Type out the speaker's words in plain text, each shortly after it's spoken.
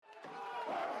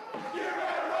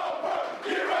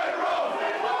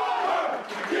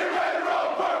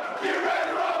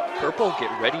Purple,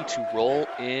 get ready to roll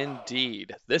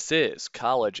indeed. This is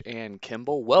College and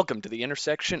Kimball. Welcome to the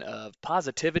intersection of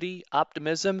positivity,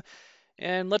 optimism,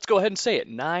 and let's go ahead and say it,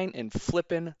 9 and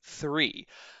flippin' 3.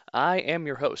 I am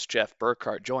your host, Jeff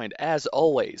Burkhart, joined as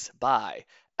always by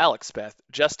Alex Beth,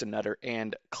 Justin Nutter,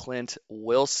 and Clint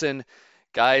Wilson.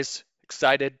 Guys,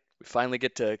 excited. We finally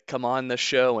get to come on the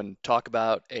show and talk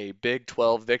about a Big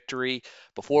 12 victory.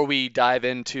 Before we dive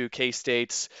into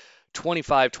K-State's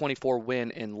 25-24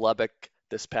 win in Lubbock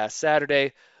this past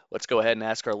Saturday, let's go ahead and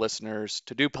ask our listeners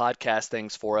to do podcast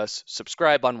things for us.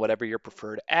 Subscribe on whatever your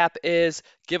preferred app is.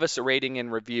 Give us a rating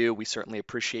and review. We certainly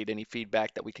appreciate any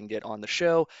feedback that we can get on the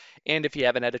show. And if you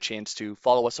haven't had a chance to,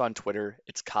 follow us on Twitter.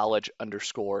 It's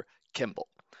college_Kimball.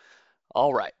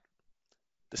 All right.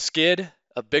 The skid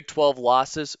of Big 12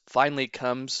 losses finally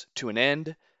comes to an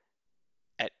end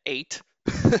at 8.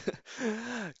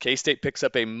 K-State picks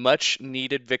up a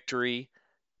much-needed victory,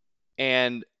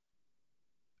 and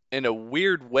in a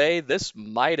weird way, this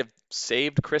might have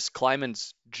saved Chris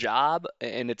Kleiman's job,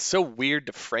 and it's so weird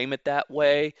to frame it that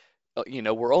way.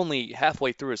 We're only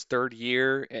halfway through his third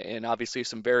year, and obviously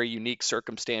some very unique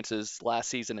circumstances last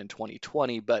season in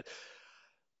 2020, but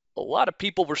a lot of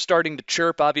people were starting to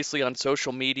chirp, obviously, on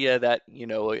social media that,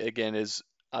 again, is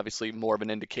obviously more of an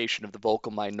indication of the vocal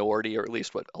minority, or at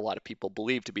least what a lot of people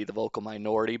believe to be the vocal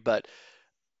minority. But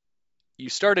you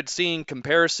started seeing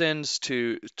comparisons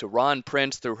to Ron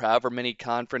Prince through however many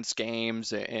conference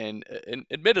games, and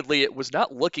admittedly, it was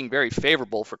not looking very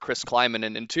favorable for Chris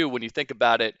Klieman. And two, when you think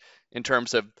about it in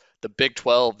terms of the Big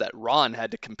 12 that Ron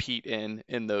had to compete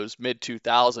in those mid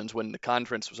 2000s when the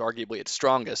conference was arguably its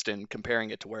strongest, and comparing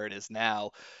it to where it is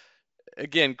now.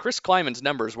 Again, Chris Kleiman's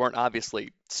numbers weren't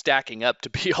obviously stacking up to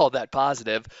be all that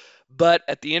positive, but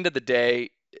at the end of the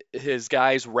day, his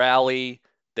guys rally.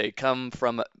 They come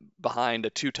from behind a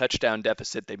 2-touchdown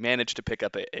deficit. They managed to pick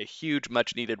up a huge,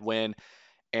 much-needed win,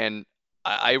 and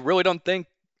I really don't think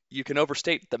you can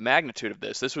overstate the magnitude of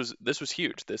this. This was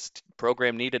huge. This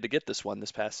program needed to get this one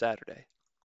this past Saturday.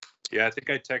 Yeah, I think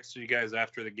I texted you guys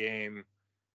after the game.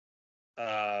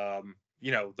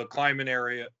 The Kleiman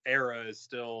era is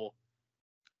still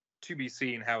to be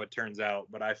seen how it turns out,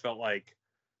 but I felt like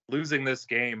losing this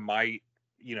game might,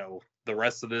 the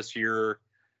rest of this year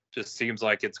just seems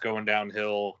like it's going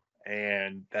downhill,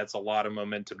 and that's a lot of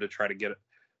momentum to try to get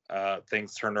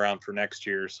things turned around for next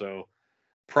year. So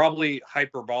probably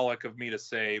hyperbolic of me to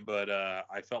say, but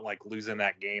I felt like losing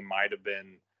that game might have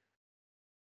been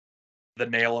the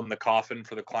nail in the coffin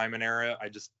for the Kleiman era. I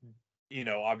just,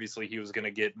 obviously he was going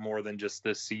to get more than just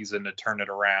this season to turn it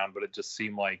around, but it just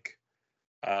seemed like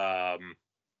a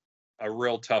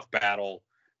real tough battle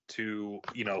to,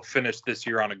 finish this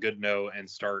year on a good note and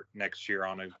start next year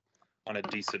on a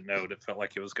decent note. It felt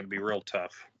like it was going to be real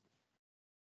tough.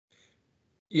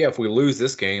 Yeah, if we lose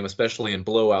this game, especially in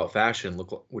blowout fashion,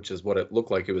 which is what it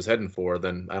looked like it was heading for,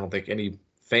 then I don't think any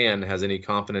fan has any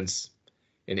confidence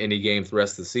in any game the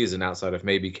rest of the season outside of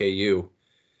maybe KU.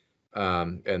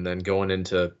 And then going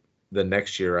into the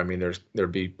next year, I mean,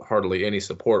 there'd be hardly any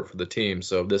support for the team.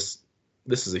 So this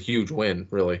is a huge win,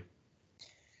 really.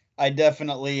 I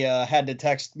definitely had to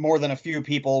text more than a few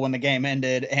people when the game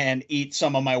ended and eat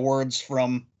some of my words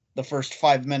from the first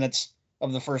 5 minutes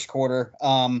of the first quarter.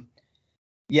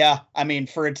 Yeah, I mean,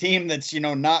 for a team that's,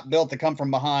 not built to come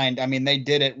from behind, I mean, they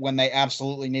did it when they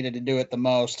absolutely needed to do it the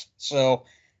most. So,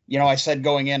 I said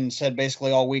going in and said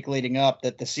basically all week leading up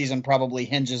that the season probably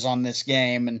hinges on this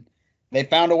game, and they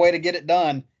found a way to get it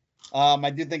done. I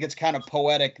do think it's kind of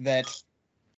poetic that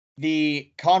the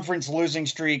conference losing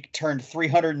streak turned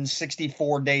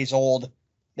 364 days old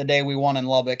the day we won in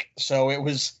Lubbock. So it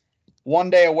was one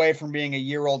day away from being a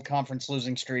year-old conference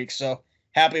losing streak. So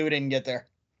happy we didn't get there.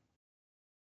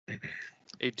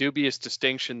 A dubious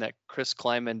distinction that Chris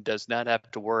Klieman does not have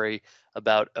to worry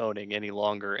about owning any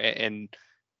longer. And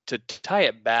to tie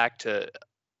it back to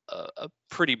a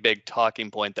pretty big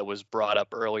talking point that was brought up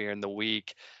earlier in the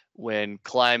week when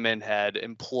Klieman had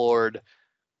implored,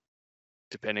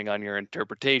 depending on your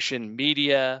interpretation,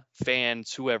 media,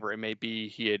 fans, whoever it may be,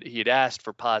 he had asked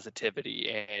for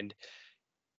positivity. And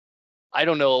I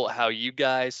don't know how you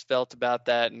guys felt about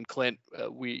that. And Clint,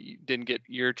 we didn't get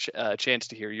your chance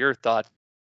to hear your thoughts,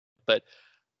 but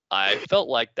I felt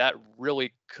like that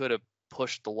really could have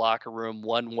pushed the locker room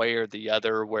one way or the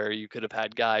other, where you could have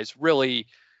had guys really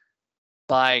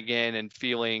buying in and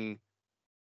feeling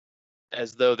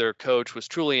as though their coach was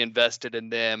truly invested in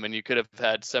them. And you could have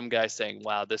had some guy saying,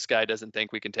 wow, this guy doesn't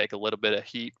think we can take a little bit of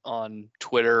heat on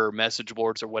Twitter or message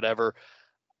boards or whatever.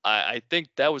 I think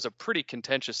that was a pretty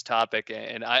contentious topic,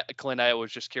 and Clint, I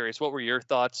was just curious, what were your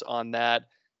thoughts on that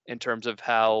in terms of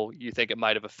how you think it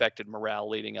might have affected morale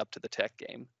leading up to the Tech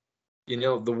game?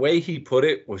 The way he put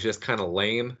it was just kind of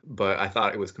lame, but I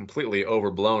thought it was completely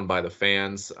overblown by the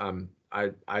fans.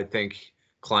 I think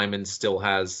Kleiman still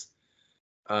has,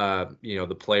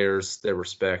 the players, their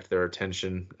respect, their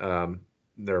attention,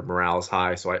 their morale is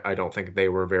high, so I don't think they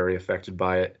were very affected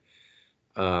by it.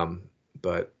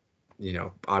 But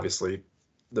obviously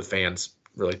the fans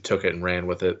really took it and ran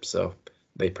with it, so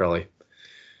they probably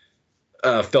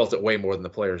felt it way more than the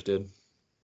players did.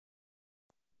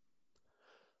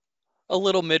 A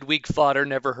little midweek fodder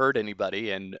never hurt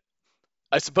anybody, and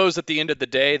I suppose at the end of the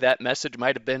day, that message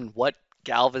might have been what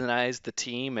galvanized the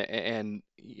team, and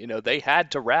they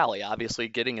had to rally. Obviously,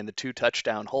 getting in the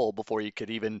 2-touchdown hole before you could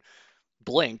even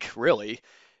blink, really.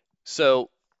 So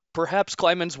perhaps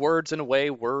Kleiman's words, in a way,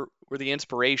 were the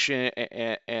inspiration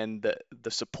and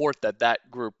the support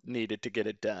that group needed to get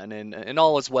it done. And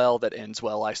all is well that ends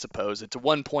well, I suppose. It's a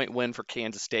 1-point win for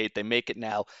Kansas State. They make it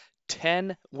now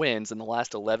 10 wins in the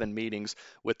last 11 meetings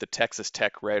with the Texas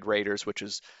Tech Red Raiders, which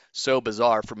is so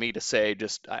bizarre for me to say.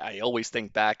 Just I always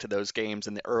think back to those games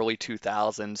in the early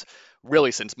 2000s,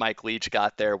 really since Mike Leach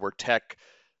got there, where Tech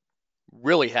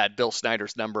really had Bill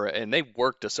Snyder's number, and they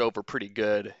worked us over pretty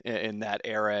good in that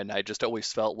era. And I just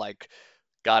always felt like,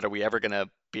 God, are we ever going to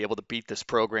be able to beat this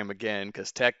program again?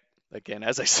 Because Tech, again,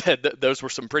 as I said, those were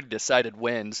some pretty decided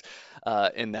wins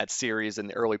in that series in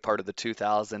the early part of the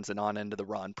 2000s and on into the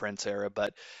Ron Prince era.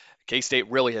 But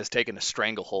K-State really has taken a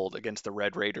stranglehold against the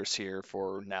Red Raiders here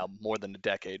for now more than a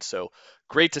decade. So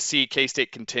great to see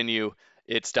K-State continue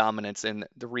its dominance in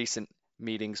the recent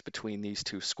meetings between these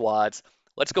two squads.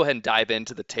 Let's go ahead and dive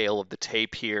into the tale of the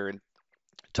tape here and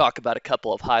talk about a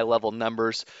couple of high-level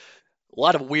numbers. A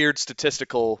lot of weird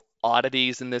statistical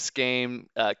oddities in this game.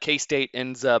 K-State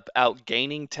ends up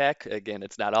outgaining Tech. Again,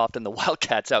 it's not often the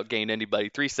Wildcats outgain anybody.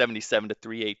 377 to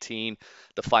 318.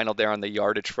 The final there on the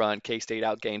yardage front. K-State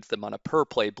outgains them on a per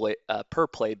play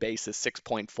basis,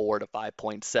 6.4 to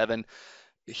 5.7.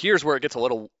 Here's where it gets a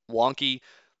little wonky.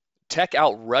 Tech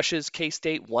outrushes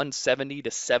K-State 170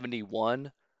 to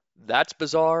 71. That's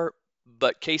bizarre,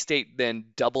 but K-State then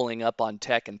doubling up on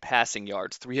Tech in passing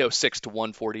yards, 306 to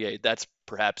 148. That's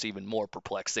perhaps even more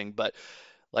perplexing. But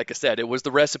like I said, it was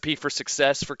the recipe for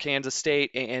success for Kansas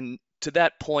State. And to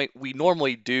that point, we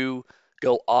normally do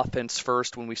go offense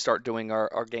first when we start doing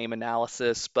our game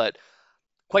analysis. But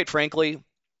quite frankly,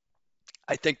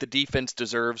 I think the defense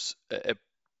deserves a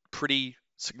pretty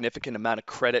significant amount of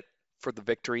credit for the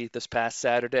victory this past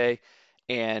Saturday.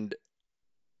 And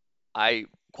I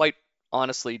quite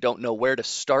honestly don't know where to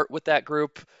start with that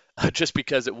group, just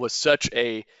because it was such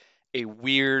a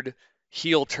weird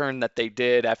heel turn that they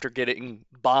did after getting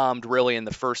bombed really in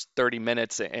the first 30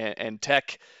 minutes, and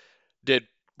Tech did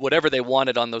whatever they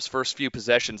wanted on those first few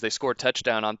possessions. They scored a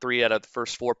touchdown on 3 out of the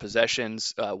first 4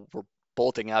 possessions, were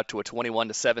bolting out to a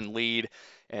 21-7 lead,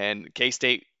 and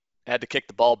K-State had to kick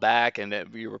the ball back,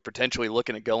 and we were potentially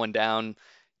looking at going down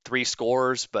 3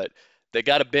 scores, but they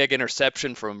got a big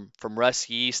interception from Russ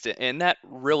Yeast, and that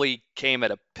really came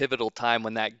at a pivotal time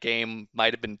when that game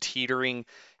might have been teetering,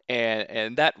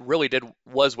 and that really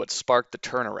was what sparked the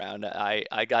turnaround.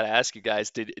 I got to ask you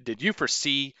guys, did you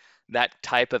foresee that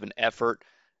type of an effort,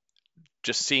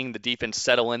 just seeing the defense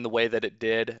settle in the way that it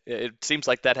did? It seems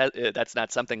like that's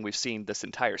not something we've seen this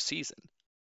entire season.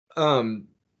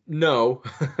 No.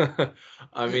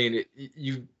 I mean,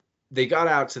 they got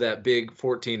out to that big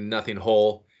 14-0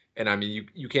 hole. And I mean,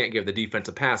 you can't give the defense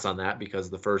a pass on that because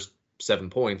the first 7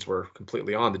 points were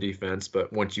completely on the defense.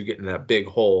 But once you get in that big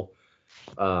hole,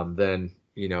 then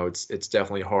it's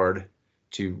definitely hard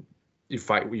to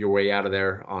fight your way out of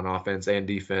there on offense and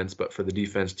defense. But for the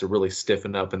defense to really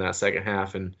stiffen up in that second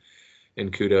half, and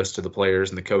kudos to the players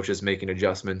and the coaches making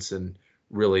adjustments and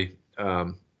really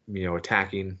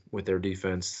attacking with their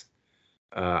defense.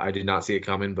 I did not see it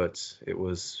coming, but it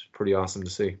was pretty awesome to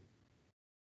see.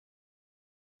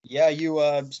 Yeah, you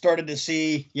started to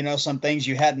see, some things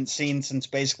you hadn't seen since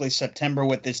basically September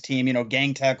with this team,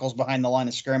 gang tackles behind the line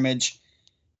of scrimmage,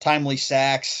 timely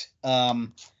sacks. I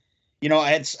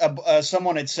had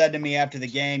someone had said to me after the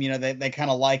game, they kind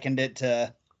of likened it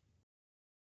to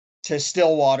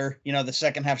Stillwater, the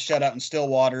second half shutout in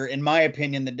Stillwater. In my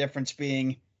opinion, the difference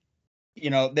being,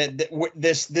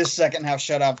 this second half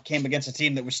shutout came against a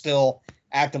team that was still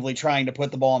actively trying to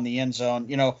put the ball in the end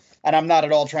zone, and I'm not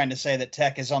at all trying to say that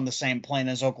Tech is on the same plane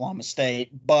as Oklahoma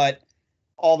State, but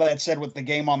all that said, with the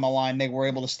game on the line, they were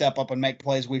able to step up and make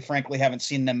plays we frankly haven't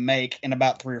seen them make in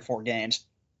about 3 or 4 games.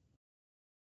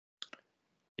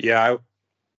 Yeah,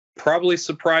 Probably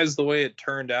surprised the way it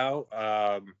turned out.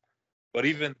 But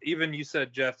even you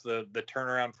said, Jeff, the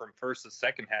turnaround from first to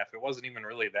second half, it wasn't even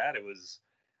really that. It was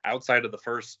outside of the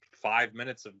first 5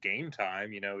 minutes of game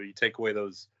time. You take away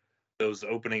those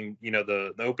opening,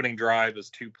 the opening drive is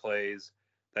 2 plays.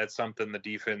 That's something the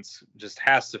defense just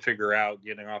has to figure out,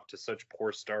 getting off to such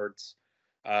poor starts.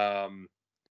 2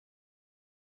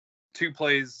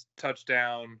 plays,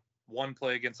 touchdown, 1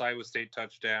 play against Iowa State,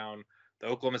 touchdown. The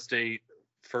Oklahoma State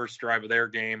first drive of their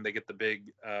game, they get the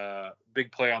big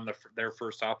play on their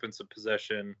first offensive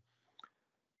possession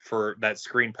for that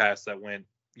screen pass that went,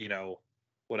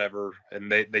 whatever,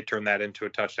 and they turned that into a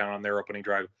touchdown on their opening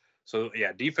drive. So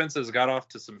yeah, defenses got off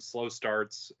to some slow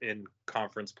starts in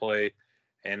conference play,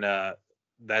 and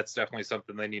that's definitely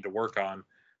something they need to work on.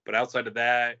 But outside of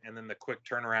that, and then the quick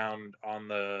turnaround on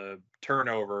the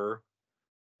turnover,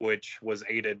 which was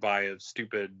aided by a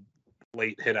stupid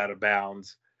late hit out of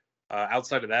bounds.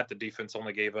 Outside of that, the defense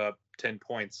only gave up 10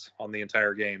 points on the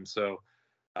entire game. So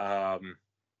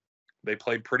they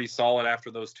played pretty solid after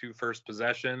those 2 first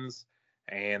possessions.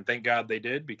 And thank God they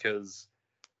did, because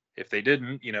if they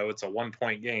didn't, it's a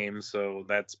 1-point game. So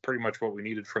that's pretty much what we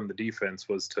needed from the defense,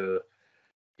 was to,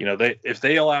 if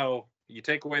they allow, you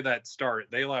take away that start,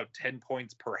 they allow 10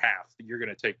 points per half, you're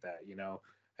going to take that,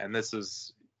 and this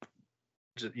is,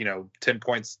 10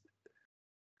 points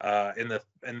in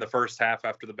the first half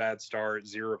after the bad start,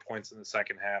 0 points in the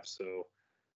second half. So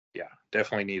yeah,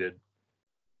 definitely needed.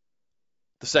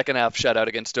 The second half shutout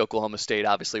against Oklahoma State,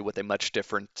 obviously with a much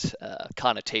different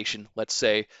connotation, let's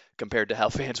say, compared to how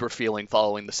fans were feeling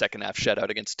following the second half shutout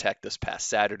against Tech this past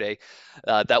Saturday.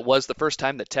 That was the first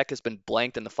time that Tech has been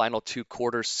blanked in the final 2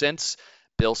 quarters since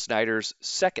Bill Snyder's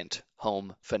second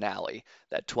home finale,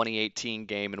 that 2018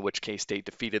 game in which K-State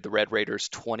defeated the Red Raiders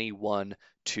 21-6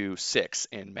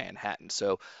 in Manhattan.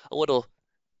 So a little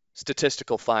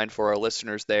statistical find for our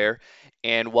listeners there.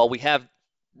 And while we have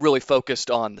really focused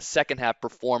on the second half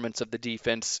performance of the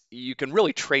defense, you can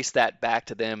really trace that back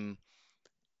to them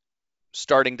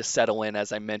starting to settle in,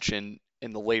 as I mentioned,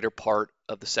 in the later part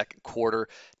of the second quarter.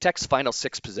 Tech's final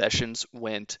 6 possessions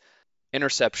went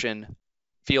interception,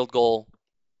 field goal,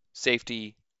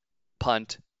 safety,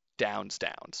 punt, downs.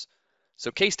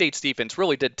 So K-State's defense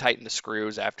really did tighten the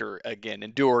screws after, again,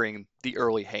 enduring the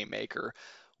early haymaker,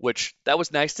 which that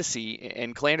was nice to see.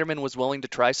 And Klanderman was willing to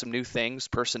try some new things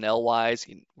personnel-wise.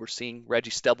 We're seeing Reggie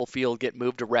Stubblefield get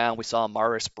moved around. We saw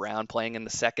Morris Brown playing in the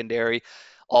secondary.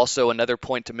 Also, another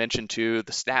point to mention, too,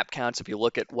 the snap counts. If you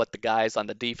look at what the guys on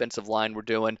the defensive line were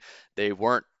doing, they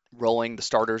weren't rolling the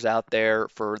starters out there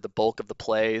for the bulk of the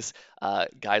plays.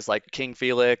 Guys like King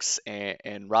Felix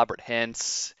and Robert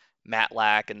Hentz,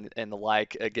 Matlack, and the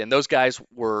like. Again, those guys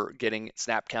were getting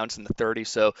snap counts in the 30s,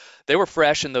 so they were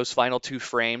fresh in those final 2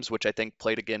 frames, which I think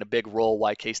played, again, a big role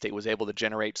why K-State was able to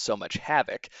generate so much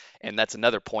havoc. And that's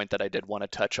another point that I did want to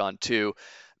touch on, too.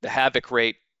 The havoc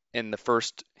rate in the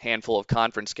first handful of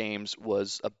conference games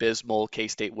was abysmal.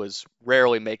 K-State was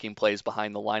rarely making plays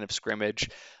behind the line of scrimmage.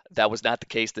 That was not the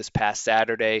case this past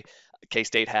Saturday.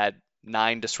 K-State had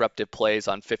 9 disruptive plays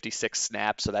on 56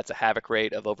 snaps, so that's a havoc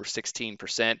rate of over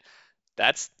 16%.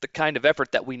 That's the kind of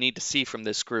effort that we need to see from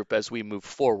this group as we move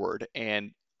forward.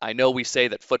 And I know we say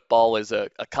that football is a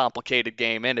complicated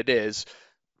game, and it is,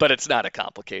 but it's not a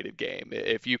complicated game.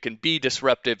 If you can be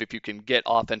disruptive, if you can get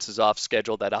offenses off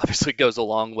schedule, that obviously goes a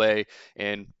long way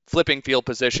in flipping field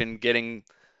position, getting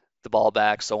the ball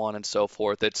back, so on and so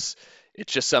forth. It's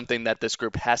just something that this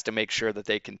group has to make sure that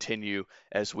they continue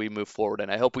as we move forward. And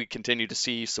I hope we continue to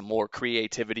see some more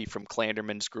creativity from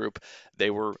Klanderman's group. They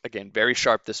were, again, very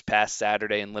sharp this past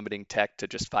Saturday in limiting Tech to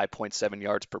just 5.7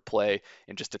 yards per play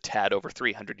and just a tad over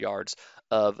 300 yards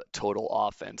of total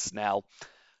offense. Now,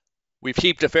 we've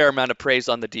heaped a fair amount of praise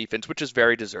on the defense, which is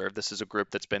very deserved. This is a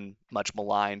group that's been much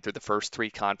maligned through the first 3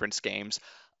 conference games.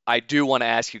 I do want to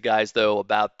ask you guys, though,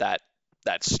 about that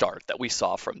start that we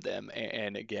saw from them.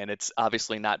 And again, it's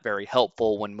obviously not very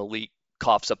helpful when Malik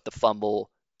coughs up the fumble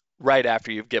right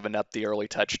after you've given up the early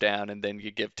touchdown, and then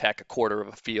you give Tech a quarter of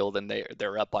a field and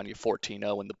they're up on you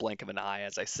 14-0 in the blink of an eye,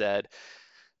 as I said.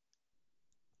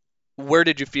 Where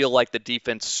did you feel like the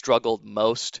defense struggled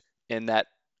most in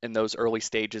those early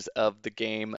stages of the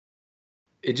game?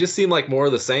 It just seemed like more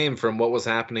of the same from what was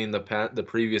happening the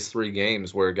previous 3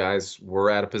 games, where guys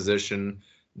were out of position.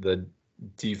 The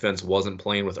defense wasn't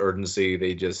playing with urgency.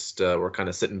 They just were kind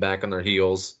of sitting back on their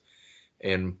heels,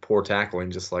 and poor tackling,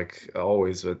 just like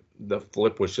always. But the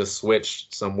flip was just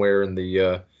switched somewhere in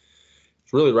the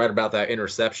really right about that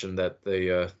interception that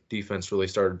the defense really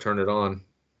started to turn it on.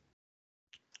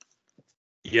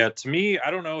 Yeah, to me, I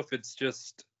don't know if it's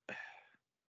just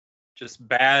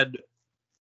bad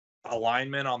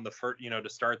alignment on the first, to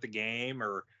start the game,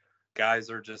 or guys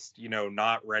are just,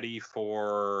 not ready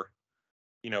for,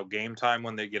 game time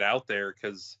when they get out there.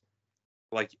 Because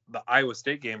like the Iowa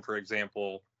State game, for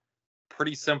example,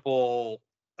 pretty simple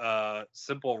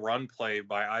run play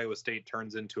by Iowa State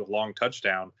turns into a long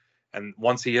touchdown. And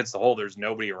once he hits the hole, there's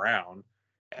nobody around.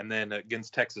 And then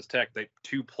against Texas Tech,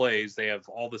 2 plays, they have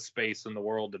all the space in the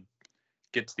world to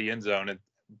get to the end zone.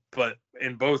 But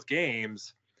in both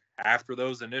games, after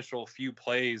those initial few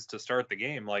plays to start the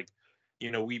game,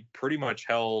 we pretty much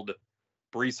held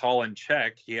Breece Hall in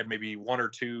check. He had maybe 1 or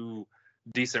 2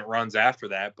 decent runs after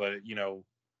that, but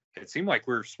it seemed like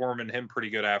we were swarming him pretty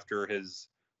good after his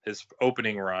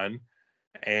opening run.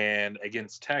 And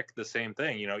against Tech, the same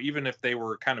thing. Even if they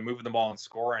were kind of moving the ball and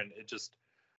scoring, it just,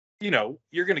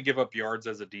 you're going to give up yards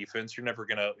as a defense. You're never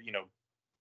going to,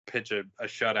 pitch a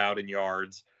shutout in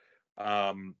yards.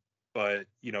 But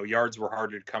yards were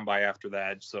harder to come by after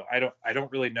that. So I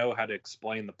don't really know how to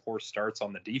explain the poor starts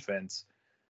on the defense,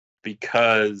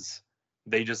 because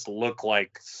they just look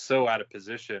like so out of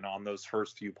position on those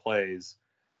first few plays.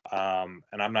 And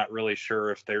I'm not really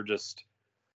sure if they're just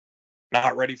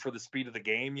not ready for the speed of the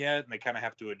game yet, and they kind of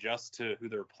have to adjust to who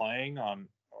they're playing on,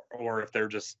 or if they're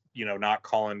just, not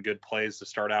calling good plays to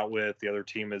start out with. The other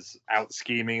team is out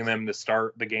scheming them to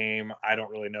start the game. I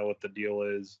don't really know what the deal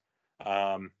is.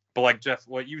 But like Jeff,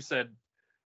 what you said,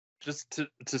 just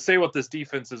to say what this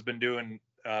defense has been doing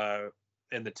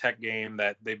in the Tech game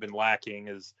that they've been lacking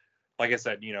is, like I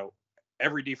said,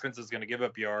 every defense is going to give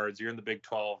up yards. You're in the Big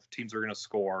 12, teams are going to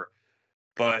score.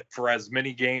 But for as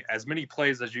many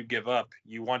plays as you give up,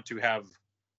 you want to have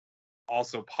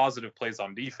also positive plays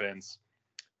on defense.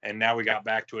 And now we got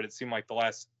back to it. It seemed like the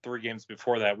last 3 games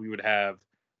before that, we would have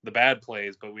the bad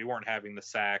plays, but we weren't having the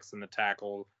sacks and the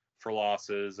tackle for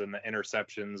losses and the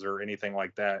interceptions or anything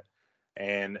like that.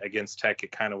 And against Tech,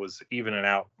 it kind of was evening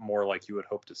out more like you would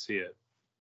hope to see it.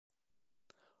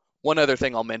 One other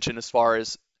thing I'll mention as far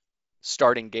as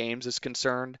starting games is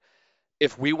concerned,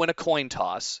 if we win a coin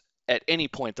toss at any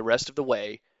point the rest of the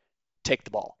way, take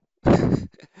the ball.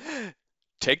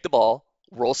 Take the ball,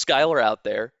 roll Skylar out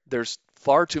there. There's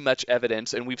far too much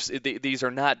evidence, and these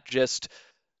are not just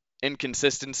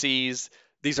inconsistencies,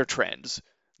 these are trends.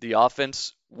 The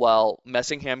offense, while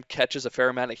Messingham catches a fair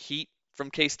amount of heat from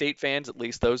K-State fans, at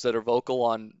least those that are vocal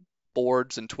on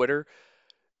boards and Twitter,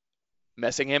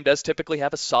 Messingham does typically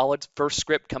have a solid first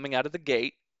script coming out of the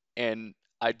gate, and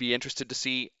I'd be interested to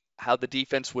see how the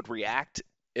defense would react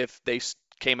if they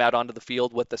came out onto the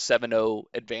field with the 7-0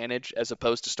 advantage as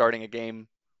opposed to starting a game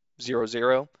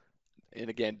 0-0. And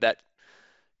again, that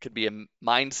could be a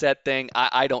mindset thing.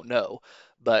 I don't know,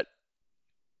 but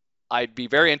I'd be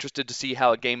very interested to see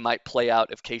how a game might play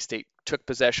out if K-State took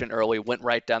possession early, went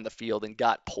right down the field, and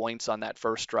got points on that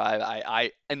first drive.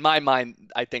 In my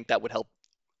mind, I think that would help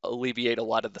alleviate a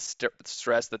lot of the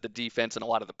stress that the defense and a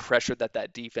lot of the pressure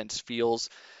that defense feels.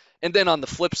 And then on the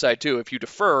flip side too, if you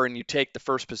defer and you take the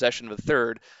first possession of the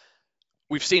third,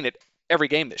 we've seen it every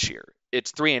game this year. It's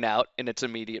 3 and out, and it's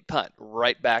immediate punt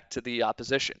right back to the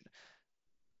opposition.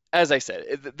 As I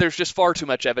said, there's just far too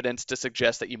much evidence to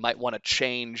suggest that you might want to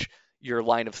change your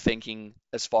line of thinking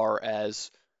as far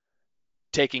as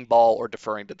taking ball or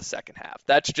deferring to the second half.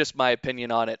 That's just my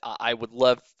opinion on it. I would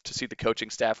love to see the coaching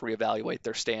staff reevaluate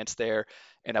their stance there,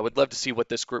 and I would love to see what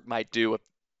this group might do if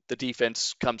the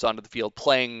defense comes onto the field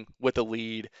playing with a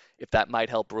lead, if that might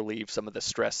help relieve some of the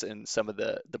stress and some of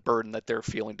the burden that they're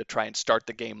feeling to try and start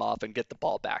the game off and get the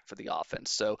ball back for the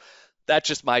offense. So that's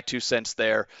just my 2 cents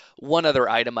there. One other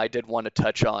item I did want to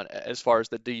touch on as far as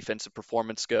the defensive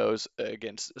performance goes,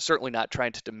 again, certainly not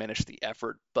trying to diminish the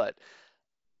effort, but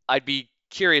I'd be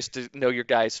curious to know your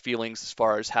guys' feelings as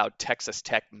far as how Texas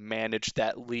Tech managed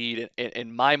that lead.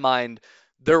 In my mind,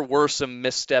 there were some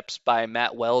missteps by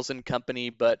Matt Wells and company,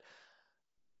 but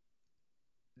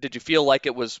did you feel like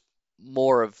it was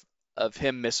more of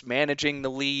him mismanaging the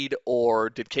lead,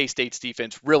 or did K-State's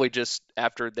defense really just,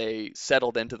 after they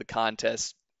settled into the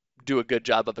contest, do a good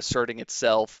job of asserting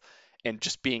itself and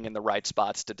just being in the right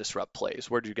spots to disrupt plays?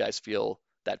 Where do you guys feel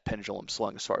that pendulum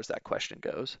swung as far as that question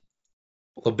goes?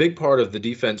 Well, a big part of the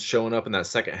defense showing up in that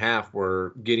second half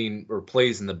were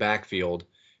plays in the backfield.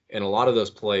 And a lot of those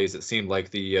plays, it seemed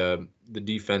like the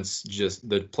defense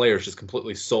the players just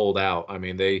completely sold out. I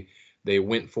mean, they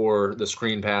went for the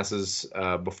screen passes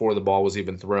before the ball was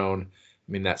even thrown.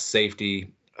 I mean, that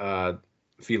safety,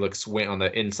 Felix went on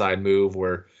the inside move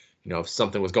where, if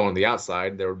something was going on the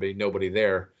outside, there would be nobody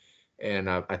there. And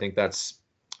I think that's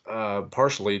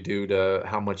partially due to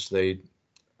how much they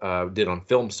did on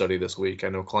film study this week. I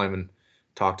know Kleiman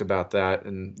talked about that,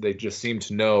 and they just seem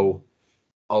to know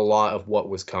a lot of what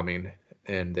was coming,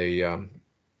 and they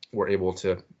were able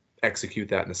to execute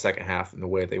that in the second half in the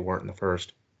way they weren't in the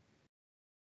first.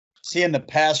 Seeing the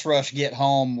pass rush get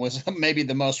home was maybe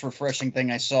the most refreshing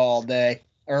thing I saw all day,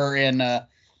 or in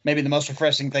maybe the most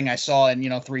refreshing thing I saw in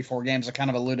 3-4 games. I kind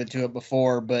of alluded to it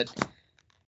before, but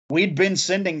we'd been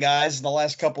sending guys the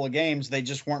last couple of games. They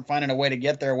just weren't finding a way to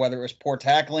get there, whether it was poor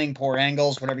tackling, poor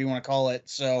angles, whatever you want to call it.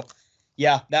 So,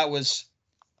 yeah, that was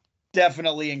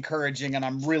definitely encouraging, and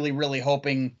I'm really, really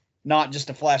hoping not just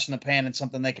a flash in the pan and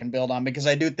something they can build on, because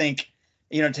I do think,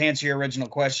 to answer your original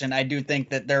question, I do think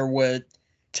that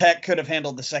Tech could have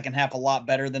handled the second half a lot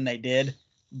better than they did,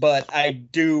 but I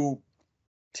do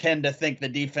tend to think the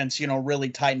defense, really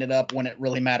tightened it up when it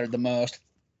really mattered the most.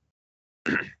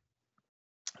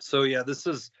 So, yeah, this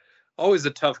is always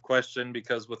a tough question,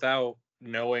 because without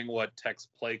knowing what Tech's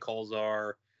play calls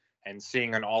are and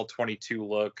seeing an all-22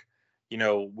 look,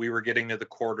 we were getting to the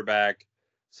quarterback.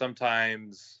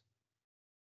 Sometimes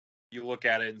you look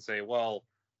at it and say, well,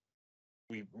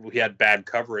 we had bad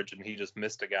coverage and he just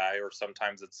missed a guy, or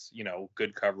sometimes it's,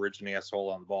 good coverage and he has to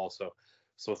hold on the ball. So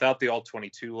without the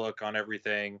all-22 look on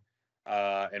everything,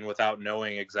 and without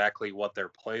knowing exactly what their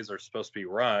plays are supposed to be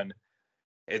run,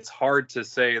 it's hard to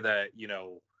say that,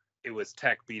 it was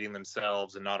Tech beating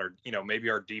themselves and not our, maybe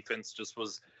our defense just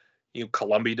was,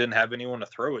 Columbia didn't have anyone to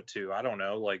throw it to. I don't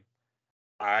know. Like,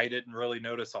 I didn't really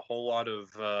notice a whole lot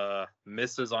of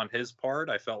misses on his part.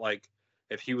 I felt like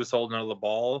if he was holding on to the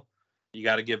ball, you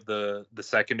got to give the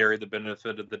secondary the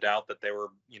benefit of the doubt that they were,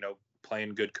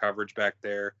 playing good coverage back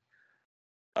there.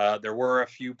 There were a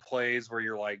few plays where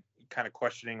you're like kind of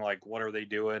questioning, like, what are they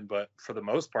doing? But for the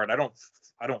most part, I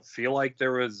don't feel like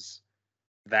there was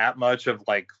that much of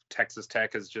like Texas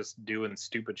Tech is just doing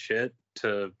stupid shit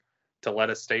to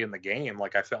let us stay in the game.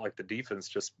 Like, I felt like the defense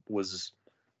just was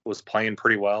playing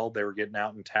pretty well. They were getting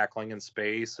out and tackling in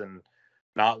space and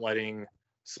not letting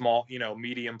small,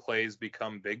 medium plays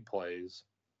become big plays.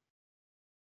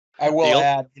 I will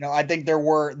add, I think there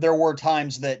were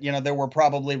times that, there were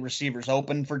probably receivers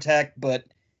open for Tech, but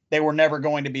they were never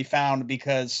going to be found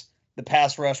because the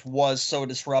pass rush was so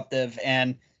disruptive,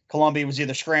 and Columbia was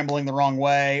either scrambling the wrong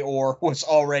way or was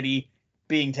already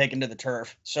being taken to the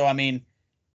turf. So, I mean,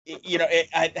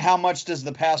 how much does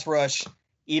the pass rush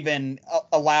even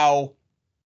allow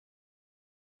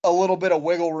a little bit of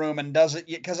wiggle room, and does it,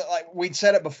 because like we'd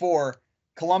said it before,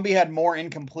 Columbia had more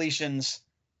incompletions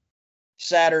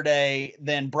Saturday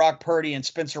than Brock Purdy and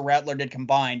Spencer Rattler did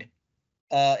combined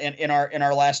in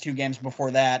our last two games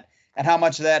before that, and how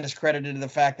much of that is credited to the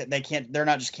fact that they're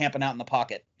not just camping out in the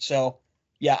pocket. So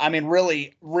yeah, I mean,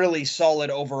 really, really solid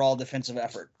overall defensive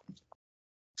effort.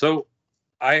 So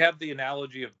I have the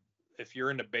analogy of, if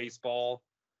you're into baseball,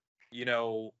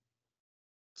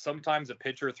 sometimes a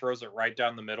pitcher throws it right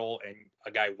down the middle and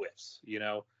a guy whiffs.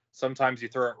 Sometimes you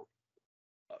throw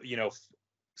it,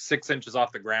 6 inches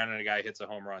off the ground and a guy hits a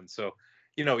home run. So,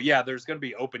 yeah, there's going to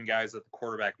be open guys that the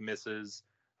quarterback misses.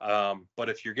 But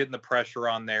if you're getting the pressure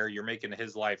on there, you're making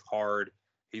his life hard.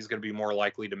 He's going to be more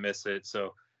likely to miss it.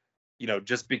 So,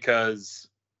 just because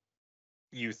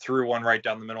you threw one right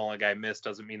down the middle and a guy missed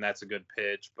doesn't mean that's a good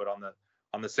pitch. But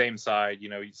on the same side,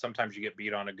 sometimes you get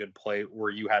beat on a good play where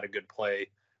you had a good play,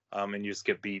 and you just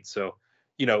get beat. So,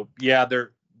 yeah,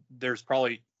 there's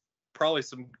probably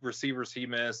some receivers he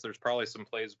missed. There's probably some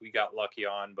plays we got lucky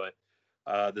on, but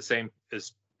the same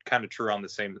is kind of true on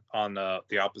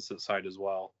the opposite side as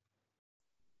well.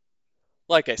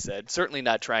 Like I said, certainly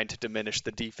not trying to diminish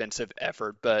the defensive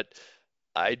effort, but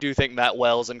I do think Matt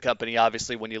Wells and company,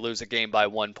 obviously, when you lose a game by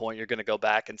 1 point, you're going to go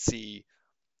back and see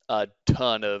a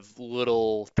ton of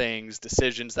little things,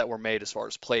 decisions that were made as far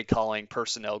as play calling,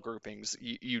 personnel groupings,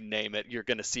 you name it. You're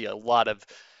going to see a lot of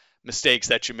mistakes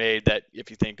that you made that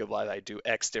if you think of, why I do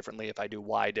X differently, if I do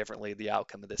Y differently, the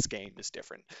outcome of this game is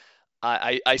different.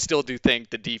 I still do think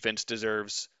the defense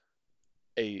deserves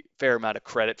a fair amount of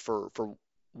credit for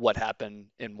what happened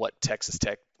and what Texas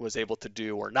Tech was able to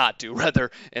do, or not do rather,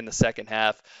 in the second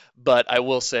half. But I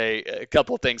will say a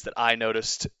couple of things that I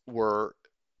noticed were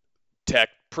Tech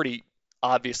pretty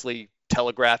obviously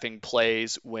telegraphing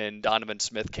plays when Donovan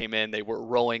Smith came in. They were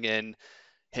rolling in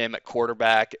him at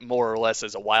quarterback more or less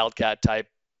as a wildcat type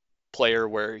player,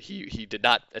 where he did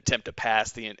not attempt to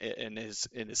pass in his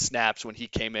snaps. When he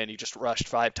came in, he just rushed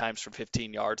 5 times for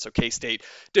 15 yards. So K-State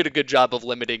did a good job of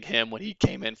limiting him when he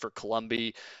came in for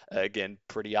Columbia. Again,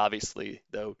 pretty obviously,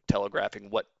 though,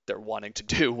 telegraphing what they're wanting to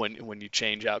do when you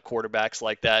change out quarterbacks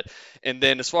like that. And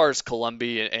then as far as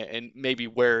Columbia and maybe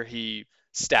where he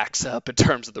stacks up in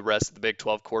terms of the rest of the Big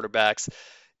 12 quarterbacks,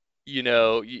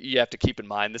 you have to keep in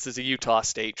mind this is a Utah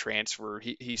State transfer.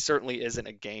 He certainly isn't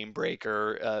a game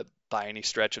breaker by any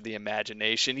stretch of the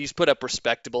imagination. He's put up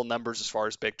respectable numbers as far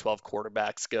as Big 12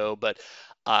 quarterbacks go, but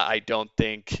I don't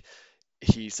think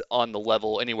he's on the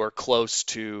level anywhere close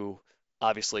to,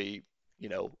 obviously,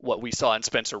 what we saw in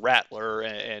Spencer Rattler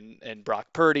and Brock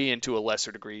Purdy, and to a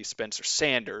lesser degree Spencer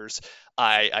Sanders.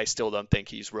 I still don't think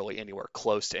he's really anywhere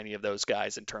close to any of those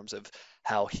guys in terms of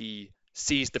how he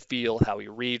sees the field, how he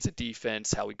reads a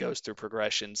defense, how he goes through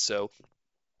progression. So,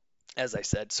 as I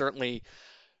said, certainly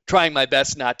trying my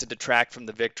best not to detract from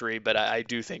the victory, but I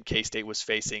do think K-State was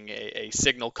facing a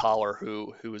signal caller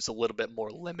who was a little bit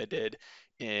more limited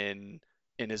in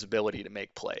his ability to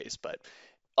make plays. But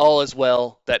all is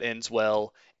well that ends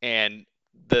well, and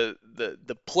the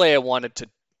play I wanted to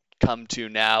come to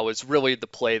now is really the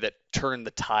play that turned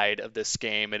the tide of this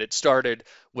game, and it started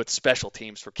with special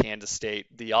teams for Kansas State.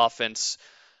 The offense,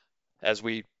 as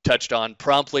we touched on,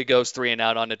 promptly goes 3 and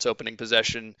out on its opening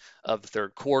possession of the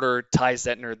third quarter. Ty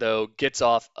Zentner, though, gets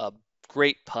off a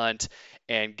great punt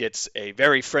and gets a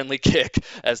very friendly kick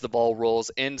as the ball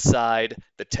rolls inside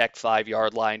the Tech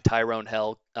 5-yard line. Tyrone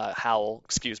Howell,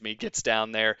 gets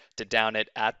down there to down it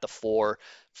at the 4.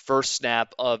 First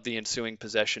snap of the ensuing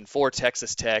possession for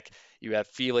Texas Tech. You have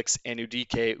Felix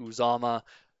Anudike Uzama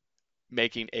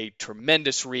making a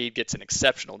tremendous read, gets an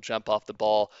exceptional jump off the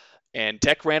ball. And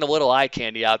Tech ran a little eye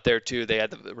candy out there, too. They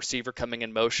had the receiver coming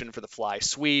in motion for the fly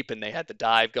sweep, and they had the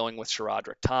dive going with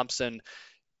Sharadrick Thompson.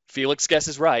 Felix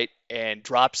guesses right and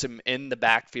drops him in the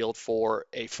backfield for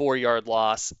a 4-yard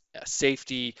loss, a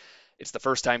safety. It's the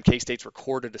first time K-State's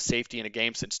recorded a safety in a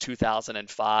game since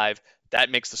 2005. That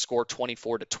makes the score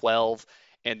 24-12.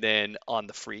 And then on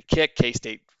the free kick,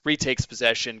 K-State retakes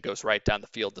possession, goes right down the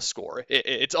field to score.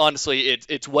 It's honestly,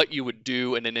 it's what you would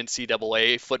do in an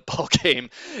NCAA football game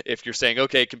if you're saying,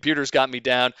 okay, computers got me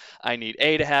down. I need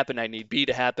A to happen. I need B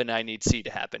to happen. I need C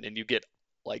to happen. And you get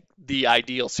like the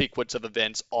ideal sequence of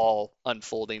events all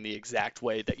unfolding the exact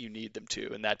way that you need them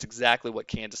to. And that's exactly what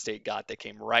Kansas State got. They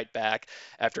came right back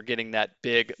after getting that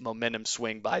big momentum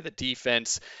swing by the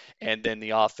defense, and then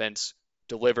the offense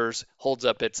delivers, holds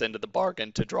up its end of the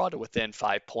bargain to draw to within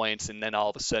 5 points, and then all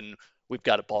of a sudden we've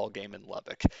got a ball game in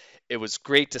Lubbock. It was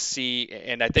great to see,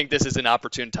 and I think this is an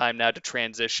opportune time now to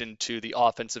transition to the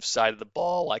offensive side of the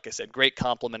ball. Like I said, great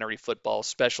complementary football,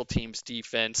 special teams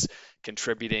defense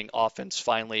contributing, offense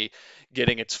finally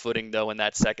getting its footing though in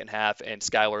that second half, and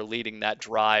Skylar leading that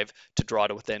drive to draw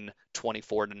to within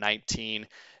 24-19.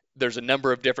 There's a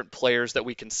number of different players that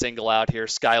we can single out here.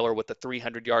 Skylar with a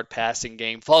 300-yard passing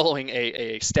game following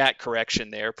a stat correction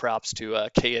there. Props to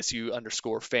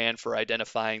KSU_fan for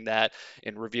identifying that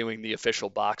and reviewing the official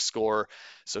box score.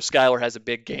 So Skylar has a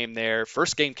big game there.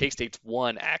 First game K-State's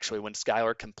won, actually, when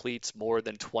Skylar completes more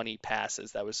than 20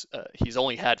 passes. That was he's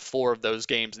only had 4 of those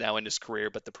games now in his career,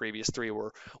 but the previous 3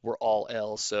 were all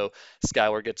L's. So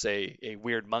Skylar gets a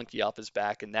weird monkey off his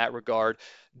back in that regard.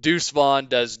 Deuce Vaughn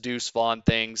does Deuce Vaughn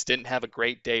things. Didn't have a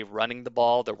great day running the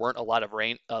ball. There weren't a lot of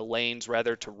lanes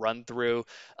to run through.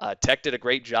 Tech did a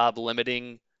great job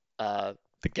limiting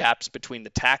the gaps between the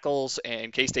tackles,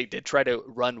 and K-State did try to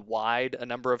run wide a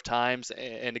number of times.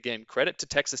 And again, credit to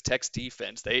Texas Tech's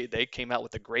defense. They came out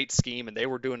with a great scheme, and they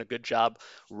were doing a good job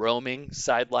roaming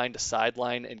sideline to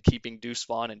sideline and keeping Deuce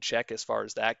Vaughn in check as far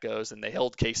as that goes. And they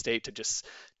held K-State to just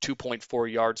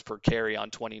 2.4 yards per carry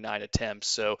on 29 attempts.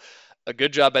 So a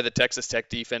good job by the Texas Tech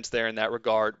defense there in that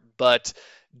regard. But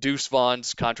Deuce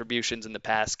Vaughn's contributions in the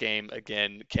pass game,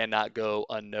 again, cannot go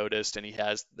unnoticed, and he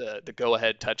has the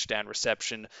go-ahead touchdown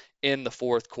reception in the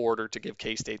fourth quarter to give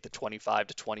K-State the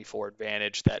 25-24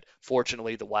 advantage that,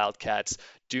 fortunately, the Wildcats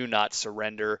do not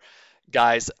surrender.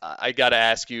 Guys, I got to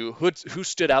ask you, who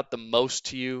stood out the most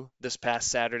to you this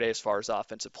past Saturday as far as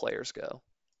offensive players go?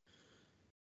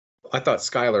 I thought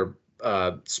Skylar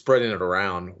spreading it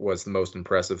around was the most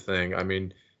impressive thing. I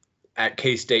mean, at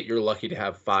K-State, you're lucky to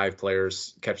have 5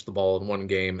 players catch the ball in one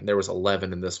game, and there was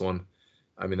 11 in this one.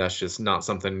 I mean, that's just not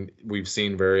something we've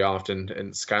seen very often,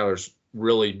 and Skylar's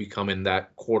really becoming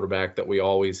that quarterback that we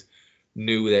always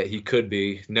knew that he could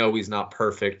be. No, he's not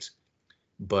perfect,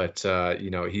 but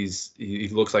he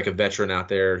looks like a veteran out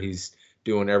there. He's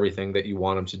doing everything that you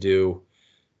want him to do,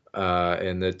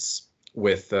 and it's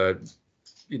with the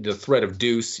threat of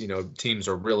Deuce. Teams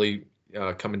are really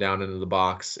coming down into the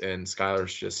box, and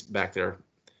Skylar's just back there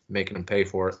making them pay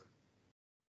for it.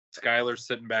 Skylar's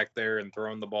sitting back there and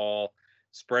throwing the ball,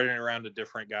 spreading it around to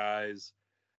different guys.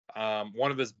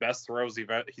 One of his best throws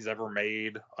he's ever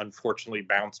made, unfortunately,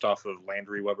 bounced off of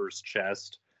Landry Weber's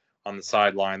chest on the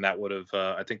sideline. That would have,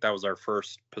 I think that was our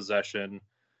first possession.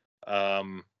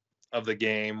 of the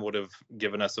game would have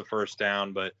given us a first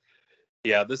down. But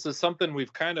yeah, this is something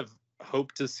we've kind of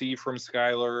hoped to see from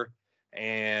Skylar.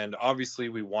 And obviously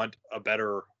we want a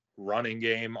better running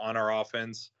game on our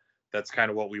offense. That's kind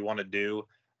of what we want to do.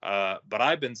 But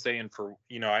I've been saying for,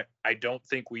 I don't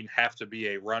think we have to be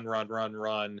a run,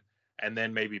 and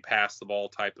then maybe pass the ball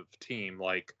type of team.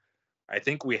 Like, I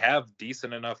think we have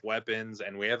decent enough weapons,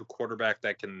 and we have a quarterback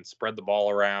that can spread the ball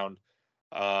around.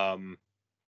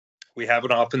 We have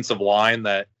an offensive line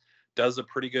that does a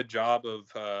pretty good job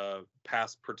of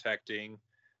pass protecting.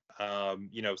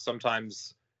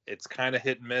 Sometimes it's kind of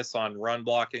hit and miss on run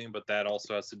blocking, but that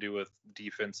also has to do with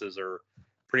defenses are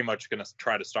pretty much going to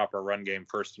try to stop our run game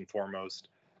first and foremost.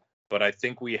 But I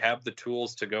think we have the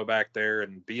tools to go back there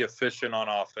and be efficient on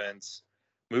offense,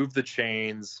 move the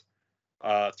chains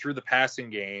through the passing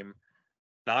game.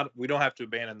 We don't have to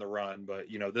abandon the run, but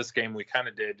this game we kind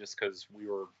of did just because we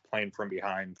were playing from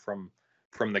behind from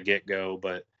the get-go.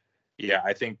 But yeah,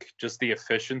 I think just the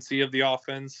efficiency of the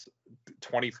offense,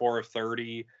 24 of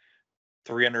 30,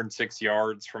 306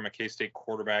 yards from a K-State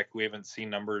quarterback. We haven't seen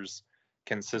numbers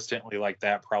consistently like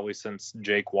that probably since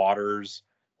Jake Waters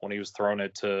when he was throwing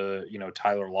it to,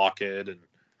 Tyler Lockett and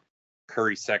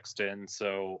Curry Sexton.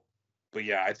 So, but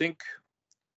yeah, I think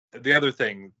the other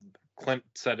thing, Clint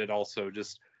said it also,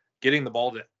 just getting the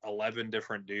ball to 11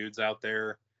 different dudes out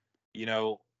there.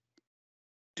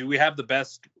 Do we have the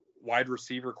best wide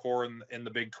receiver core in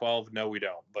the Big 12? No, we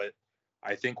don't. But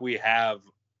I think we have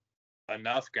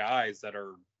enough guys that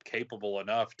are capable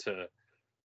enough to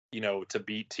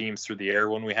beat teams through the air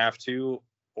when we have to,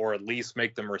 or at least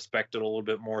make them respect it a little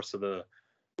bit more so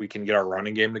we can get our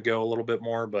running game to go a little bit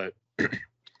more. But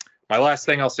my last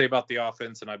thing I'll say about the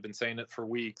offense, and I've been saying it for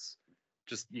weeks,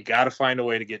 just you got to find a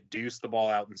way to get Deuce the ball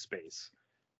out in space.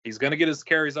 He's going to get his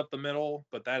carries up the middle,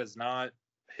 but that is not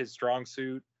his strong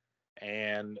suit.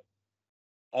 And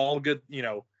all good,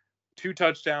 2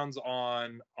 touchdowns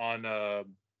on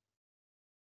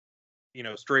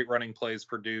straight running plays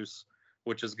for Deuce,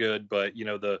 which is good. But,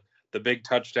 the big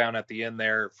touchdown at the end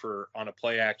there on a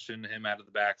play action, him out of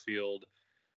the backfield,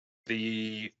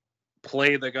 the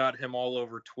play that got him all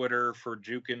over Twitter for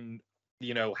juking,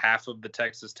 half of the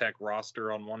Texas Tech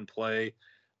roster on one play,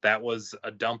 that was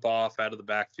a dump off out of the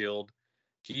backfield.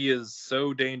 He is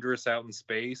so dangerous out in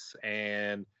space,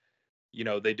 and,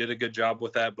 they did a good job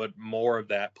with that, but more of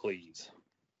that, please.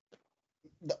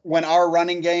 When our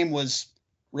running game was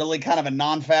really kind of a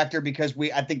non-factor because we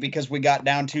got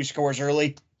down 2 scores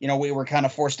early, we were kind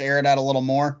of forced to air it out a little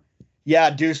more.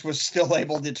 Yeah, Deuce was still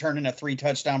able to turn in a 3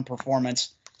 touchdown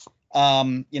performance.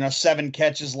 7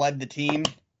 catches led the team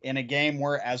in a game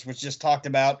where, as was just talked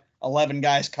about, 11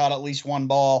 guys caught at least 1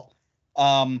 ball.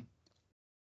 That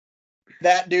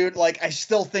dude, I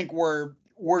still think we're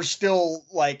still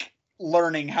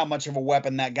learning how much of a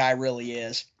weapon that guy really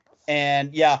is.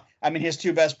 And yeah, his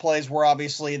 2 best plays were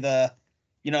obviously the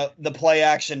play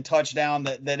action touchdown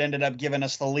that ended up giving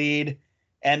us the lead.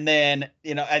 And then,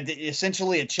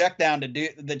 essentially a check down to do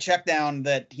the check down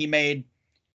that he made,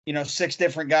 6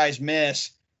 different guys miss.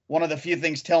 One of the few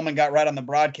things Tillman got right on the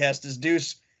broadcast is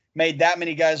Deuce made that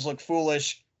many guys look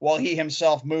foolish while he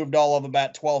himself moved all of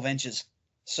about 12 inches.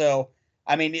 So,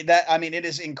 it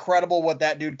is incredible what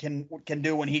that dude can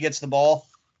do when he gets the ball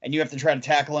and you have to try to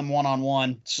tackle him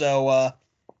one-on-one. So,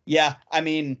 yeah,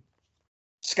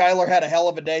 Skylar had a hell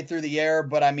of a day through the air,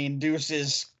 but Deuce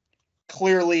is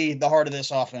clearly the heart of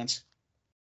this offense.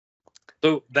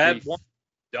 So that one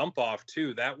dump off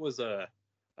too, that was a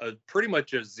pretty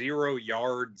much a 0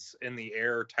 yards in the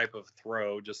air type of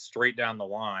throw, just straight down the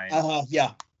line.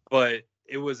 Yeah. But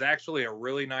it was actually a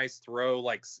really nice throw.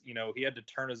 He had to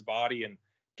turn his body and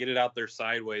get it out there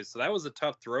sideways. So that was a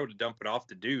tough throw to dump it off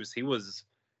to Deuce. He was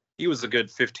a good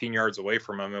 15 yards away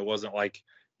from him. It wasn't a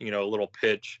little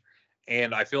pitch.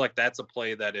 And I feel like that's a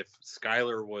play that if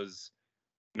Skylar was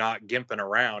not gimping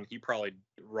around, he probably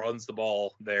runs the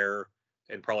ball there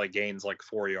and probably gains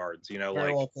 4 yards.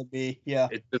 Very well could be, yeah.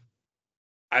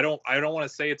 I don't want to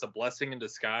say it's a blessing in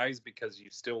disguise because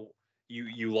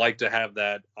you like to have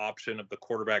that option of the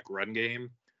quarterback run game,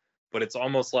 but it's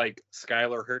almost like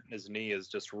Skylar hurting his knee is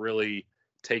just really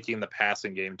taking the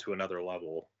passing game to another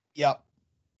level. Yep.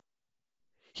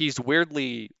 He's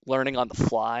weirdly learning on the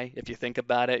fly, if you think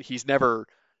about it. He's never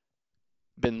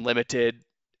been limited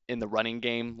in the running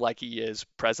game like he is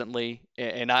presently,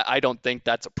 and I don't think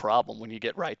that's a problem when you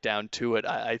get right down to it.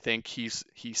 I think he's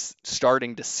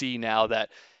starting to see now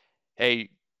that, hey,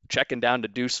 checking down to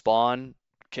Deuce Vaughn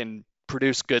can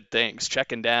produce good things.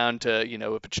 Checking down to,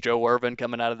 if it's Joe Irvin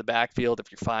coming out of the backfield,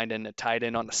 if you're finding a tight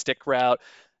end on a stick route,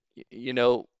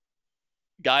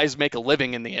 guys make a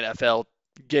living in the NFL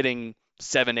getting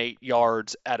 7-8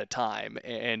 yards at a time.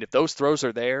 And if those throws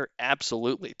are there,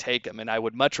 absolutely take them. And I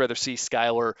would much rather see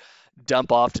Skylar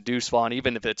dump off to Deuce Vaughn,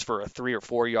 even if it's for a 3 or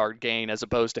 4 yard gain, as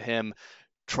opposed to him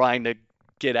trying to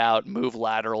get out, move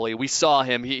laterally. We saw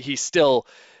him. He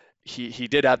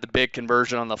did have the big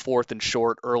conversion on the 4th and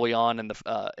short early on in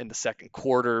the second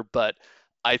quarter, but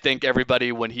I think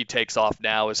everybody, when he takes off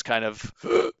now, is kind of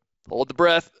hold the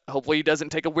breath. Hopefully he doesn't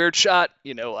take a weird shot.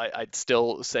 I'd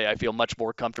still say I feel much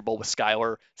more comfortable with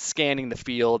Skylar scanning the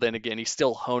field, and again, he's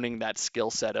still honing that skill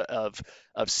set of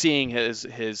seeing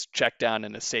his check down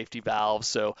and his safety valve.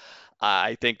 So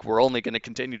I think we're only going to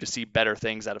continue to see better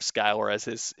things out of Skylar as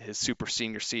his super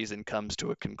senior season comes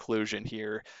to a conclusion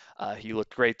here. He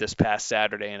looked great this past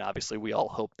Saturday, and obviously we all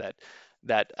hope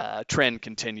that trend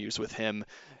continues with him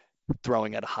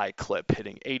throwing at a high clip,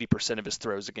 hitting 80% of his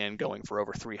throws again, going for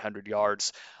over 300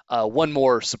 yards. One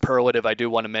more superlative I do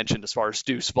want to mention as far as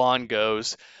Deuce Vaughn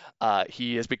goes.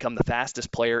 He has become the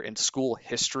fastest player in school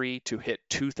history to hit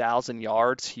 2,000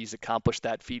 yards. He's accomplished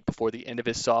that feat before the end of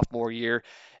his sophomore year,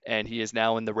 and he is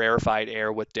now in the rarefied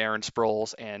air with Darren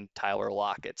Sproles and Tyler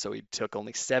Lockett. So he took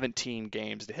only 17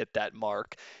 games to hit that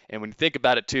mark. And when you think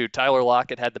about it too, Tyler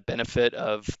Lockett had the benefit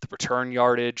of the return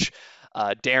yardage.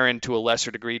 Darren, to a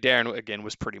lesser degree, Darren, again,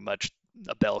 was pretty much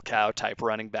a bell cow type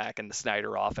running back in the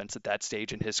Snyder offense at that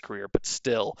stage in his career, but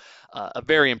still a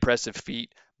very impressive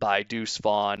feat by Deuce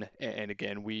Vaughn. And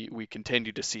again, we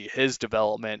continue to see his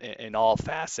development in all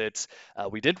facets.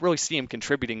 We didn't really see him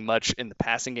contributing much in the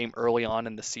passing game early on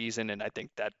in the season, and I think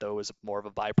that, though, is more of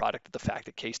a byproduct of the fact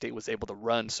that K-State was able to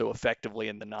run so effectively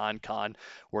in the non-con.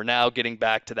 We're now getting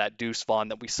back to that Deuce Vaughn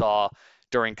that we saw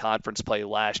during conference play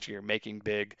last year, making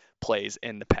big plays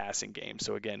in the passing game.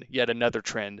 So again, yet another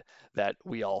trend that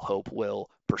we all hope will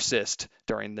persist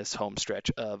during this home stretch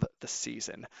of the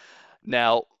season.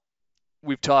 Now,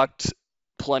 we've talked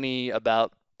plenty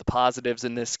about the positives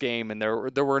in this game, and there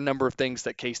were a number of things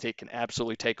that K-State can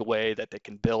absolutely take away that they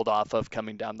can build off of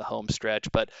coming down the home stretch,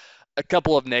 but a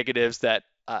couple of negatives that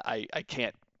I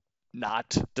can't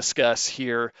not discuss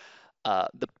here.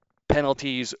 The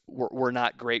penalties were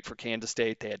not great for Kansas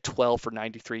State. They had 12 for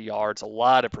 93 yards, a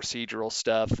lot of procedural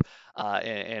stuff,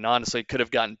 and honestly could have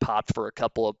gotten popped for a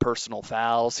couple of personal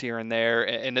fouls here and there.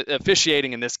 And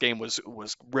officiating in this game was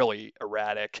really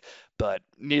erratic, but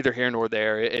neither here nor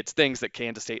there. It's things that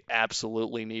Kansas State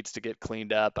absolutely needs to get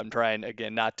cleaned up. I'm trying,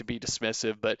 again, not to be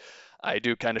dismissive, but I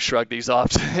do kind of shrug these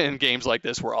off in games like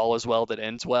this where all is well that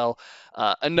ends well.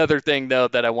 Another thing, though,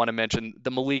 that I want to mention,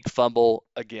 the Malik fumble,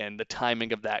 again, the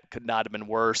timing of that could not have been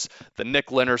worse. The Nick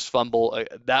Lenners fumble,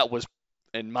 that was,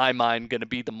 in my mind, going to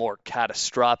be the more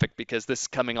catastrophic, because this is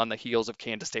coming on the heels of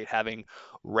Kansas State having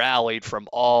rallied from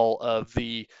all of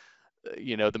the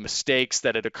mistakes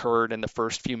that had occurred in the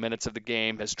first few minutes of the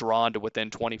game, has drawn to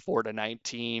within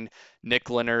 24-19. Nick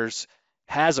Lenners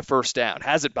has a first down,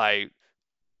 has it by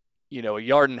a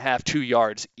yard and a half, 2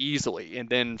 yards easily, and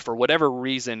then for whatever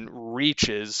reason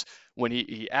reaches when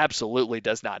he absolutely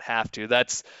does not have to.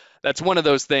 That's one of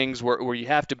those things where you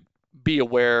have to be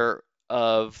aware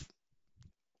of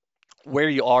where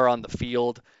you are on the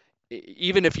field.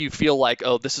 Even if you feel like,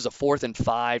 oh, this is a 4th and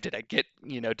 5, did I get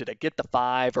the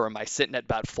 5, or am I sitting at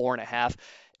about 4.5?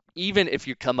 Even if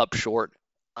you come up short,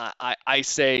 I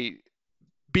say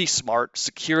be smart,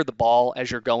 secure the ball as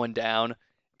you're going down.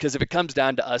 Because if it comes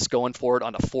down to us going for it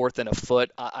on a 4th and a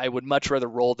foot, I would much rather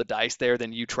roll the dice there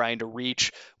than you trying to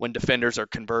reach when defenders are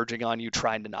converging on you,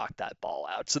 trying to knock that ball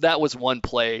out. So that was one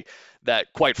play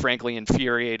that, quite frankly,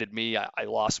 infuriated me. I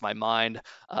lost my mind.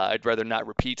 I'd rather not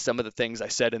repeat some of the things I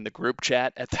said in the group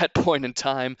chat at that point in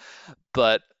time.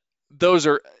 But those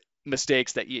are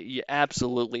mistakes that you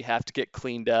absolutely have to get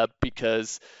cleaned up,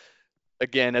 because,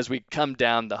 again, as we come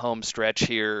down the home stretch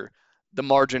here, the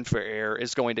margin for error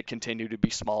is going to continue to be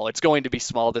small. It's going to be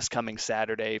small this coming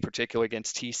Saturday, particularly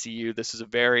against TCU. This is a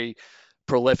very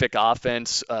prolific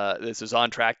offense. This is on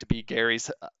track to be Gary's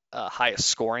highest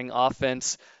scoring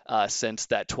offense since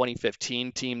that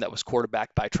 2015 team that was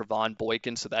quarterbacked by Trevon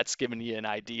Boykin. So that's given you an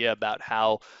idea about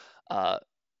how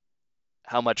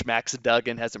much Max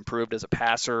Duggan has improved as a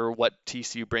passer, what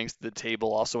TCU brings to the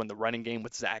table also in the running game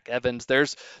with Zach Evans.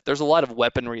 There's a lot of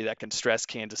weaponry that can stress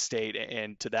Kansas State,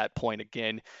 and to that point,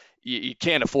 again, you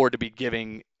can't afford to be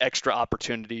giving extra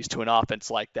opportunities to an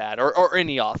offense like that, or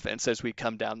any offense as we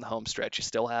come down the home stretch. You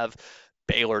still have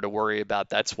Baylor to worry about.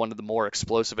 That's one of the more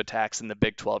explosive attacks in the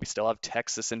Big 12. You still have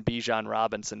Texas and Bijan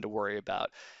Robinson to worry about.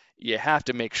 you have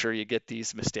to make sure you get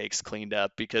these mistakes cleaned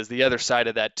up, because the other side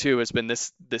of that too has been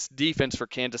this defense for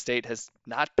Kansas State has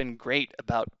not been great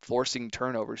about forcing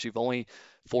turnovers. You've only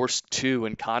forced 2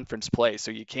 in conference play,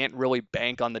 so you can't really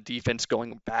bank on the defense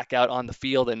going back out on the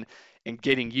field and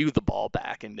getting you the ball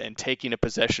back and taking a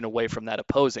possession away from that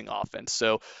opposing offense.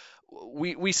 So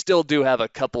we still do have a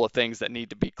couple of things that need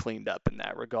to be cleaned up in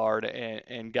that regard.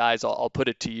 And guys, I'll put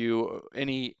it to you.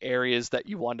 Any areas that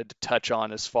you wanted to touch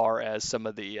on as far as some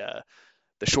of the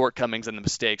shortcomings and the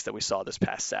mistakes that we saw this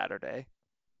past Saturday?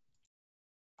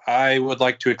 I would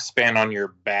like to expand on your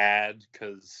bad,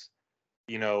 because,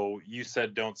 you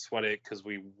said don't sweat it because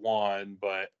we won,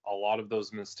 but a lot of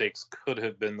those mistakes could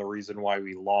have been the reason why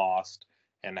we lost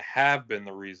and have been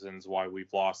the reasons why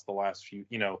we've lost the last few.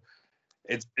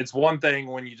 It's one thing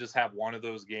when you just have one of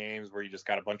those games where you just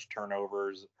got a bunch of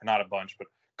turnovers, or not a bunch, but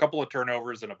a couple of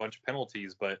turnovers and a bunch of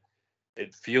penalties, but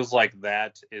it feels like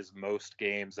that is most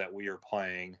games that we are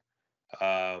playing.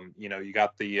 You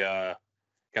got the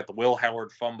Will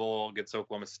Howard fumble against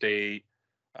Oklahoma State,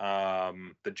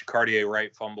 the Jacardier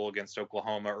Wright fumble against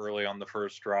Oklahoma early on the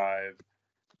first drive,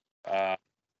 the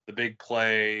big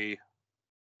play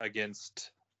against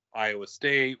Iowa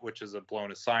State, which is a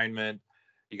blown assignment.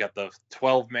 You got the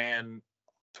 12 men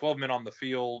on the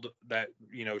field that,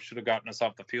 should have gotten us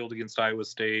off the field against Iowa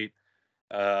State.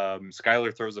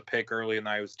 Skyler throws a pick early in the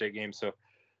Iowa State game. So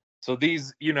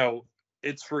these,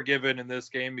 it's forgiven in this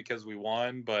game because we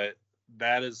won, but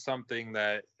that is something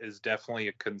that is definitely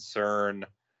a concern,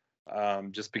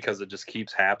 just because it just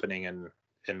keeps happening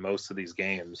in most of these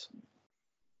games.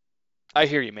 I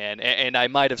hear you, man. And I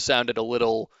might have sounded a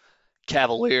little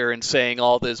cavalier in saying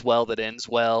all is well that ends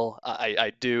well.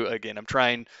 I do. Again, I'm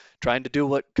trying to do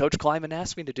what Coach Kleiman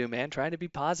asked me to do, man. Trying to be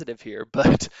positive here,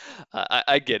 but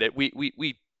I get it.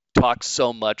 We talk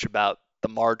so much about the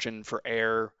margin for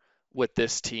error with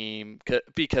this team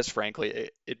because, frankly,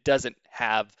 it doesn't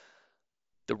have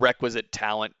the requisite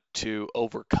talent to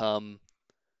overcome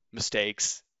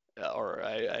mistakes, or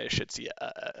I should see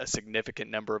a significant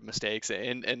number of mistakes,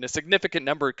 and a significant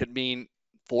number could mean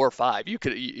 4 or 5. You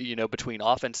could, between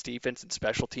offense, defense, and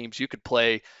special teams, you could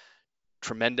play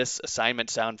tremendous assignment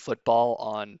sound football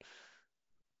on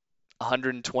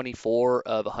 124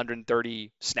 of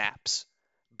 130 snaps.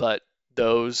 But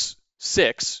those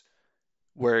 6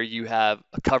 where you have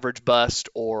a coverage bust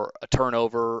or a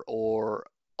turnover or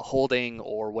a holding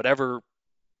or whatever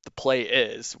the play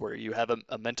is, where you have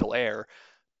a mental error,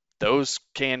 those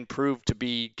can prove to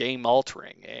be game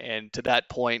altering. And to that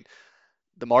point,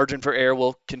 the margin for error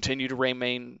will continue to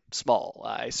remain small.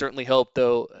 I certainly hope,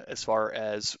 though, as far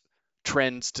as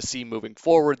trends to see moving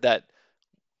forward, that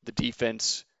the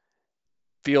defense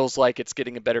feels like it's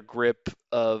getting a better grip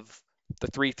of the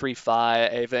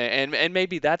 3-3-5, and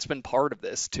maybe that's been part of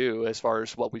this too, as far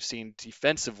as what we've seen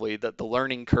defensively, that the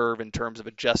learning curve in terms of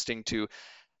adjusting to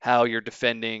how you're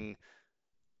defending,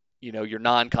 your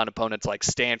non-con opponents like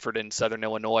Stanford and Southern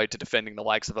Illinois to defending the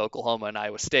likes of Oklahoma and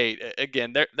Iowa State.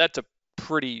 Again, that's a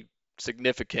pretty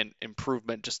significant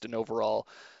improvement just in overall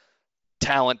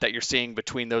talent that you're seeing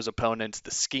between those opponents,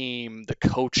 the scheme, the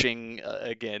coaching.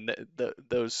 Again,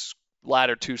 those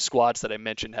latter 2 squads that I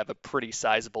mentioned have a pretty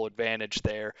sizable advantage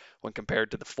there when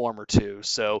compared to the former 2.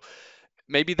 So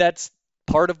maybe that's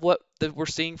part of what we're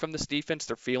seeing from this defense.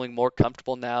 They're feeling more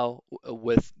comfortable now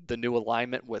with the new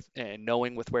alignment, and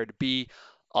knowing with where to be.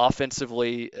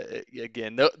 Offensively,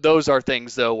 again, those are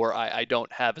things, though, where I don't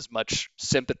have as much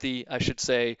sympathy, I should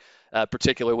say,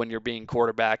 particularly when you're being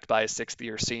quarterbacked by a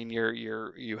 6th-year senior.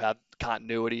 You have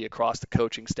continuity across the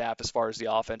coaching staff as far as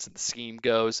the offense and the scheme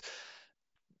goes.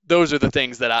 Those are the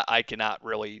things that I cannot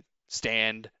really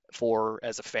stand for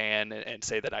as a fan and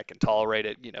say that I can tolerate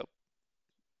it.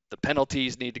 The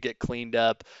penalties need to get cleaned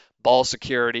up. Ball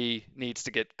security needs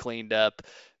to get cleaned up.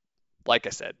 Like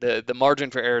I said, the margin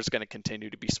for error is going to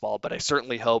continue to be small, but I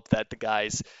certainly hope that the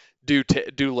guys do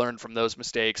learn from those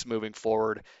mistakes moving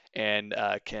forward and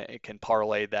can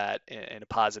parlay that in a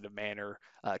positive manner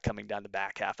coming down the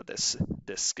back half of this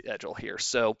schedule here.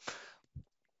 So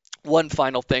one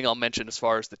final thing I'll mention as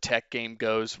far as the Tech game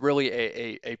goes, really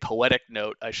a poetic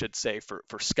note, I should say, for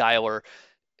Skyler.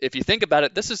 If you think about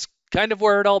it, this is kind of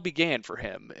where it all began for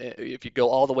him. If you go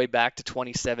all the way back to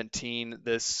 2017,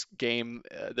 this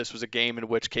was a game in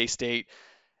which K-State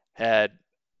had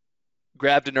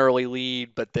grabbed an early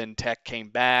lead, but then Tech came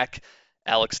back.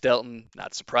 Alex Delton,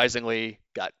 not surprisingly,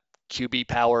 got QB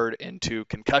powered into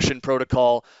concussion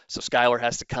protocol, so Skyler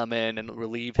has to come in and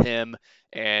relieve him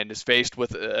and is faced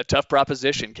with a tough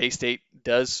proposition. K-State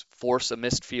does force a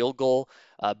missed field goal,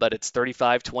 but it's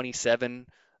 35-27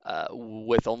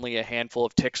 with only a handful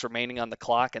of ticks remaining on the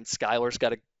clock, and Skylar's got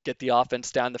to get the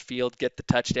offense down the field, get the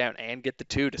touchdown, and get the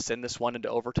two to send this one into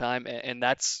overtime, and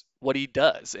that's what he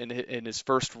does in his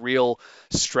first real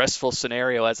stressful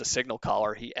scenario as a signal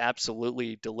caller. He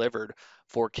absolutely delivered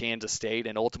for Kansas State,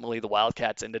 and ultimately the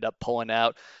Wildcats ended up pulling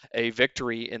out a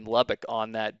victory in Lubbock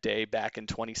on that day back in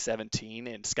 2017.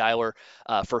 And Skylar,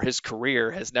 for his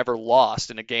career, has never lost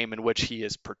in a game in which he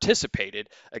has participated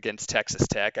against Texas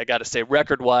Tech. I got to say,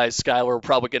 record-wise, Skylar, we're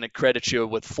probably going to credit you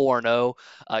with 4-0,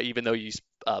 even though you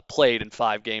played in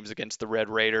 5 games against the Red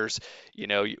Raiders. You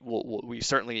know, we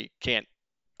certainly can't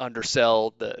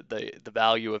undersell the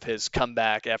value of his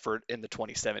comeback effort in the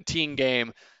 2017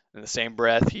 game. In the same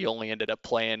breath, he only ended up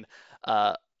playing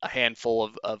a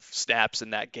handful of snaps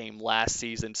in that game last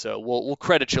season. So we'll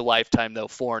credit you lifetime, though,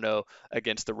 4-0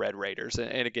 against the Red Raiders.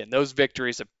 And again, those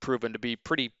victories have proven to be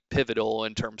pretty pivotal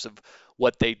in terms of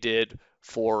what they did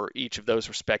for each of those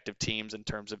respective teams in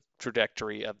terms of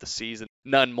trajectory of the season.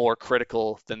 None more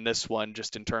critical than this one,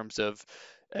 just in terms of,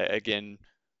 again,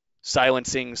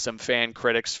 silencing some fan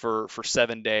critics for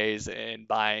 7 days and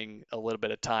buying a little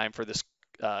bit of time for this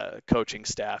coaching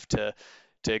staff to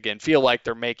again feel like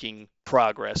they're making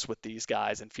progress with these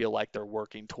guys and feel like they're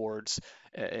working towards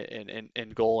an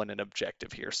goal and an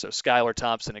objective here. So Skylar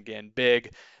Thompson, again,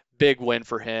 big win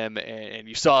for him, and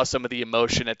you saw some of the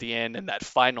emotion at the end and that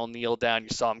final kneel down. You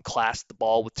saw him clasp the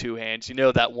ball with 2 hands. You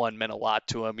know that one meant a lot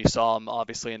to him. You saw him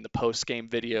obviously in the post-game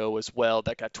video as well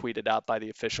that got tweeted out by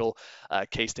the official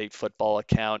K-State football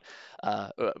account.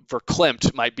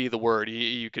 Verklempt might be the word.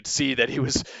 You could see that he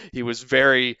was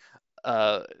very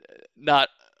not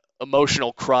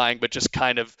emotional crying, but just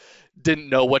kind of didn't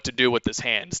know what to do with his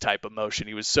hands type emotion.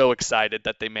 He was so excited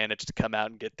that they managed to come out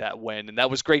and get that win, and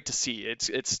that was great to see.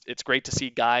 It's great to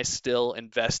see guys still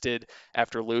invested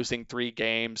after losing 3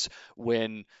 games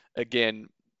when, again,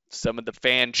 some of the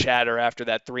fan chatter after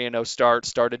that 3-0 start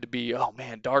started to be, oh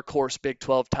man, dark horse Big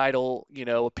 12 title,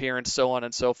 appearance, so on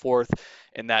and so forth,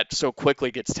 and that so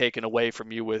quickly gets taken away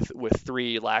from you with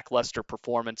 3 lackluster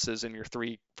performances in your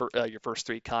first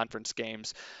 3 conference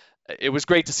games. It was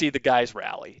great to see the guys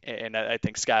rally, and I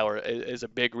think Skylar is a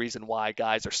big reason why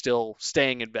guys are still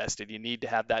staying invested. You need to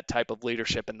have that type of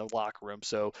leadership in the locker room.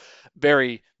 So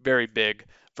very, very big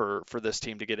for this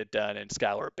team to get it done, and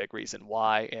Skylar a big reason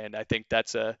why. And I think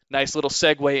that's a nice little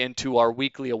segue into our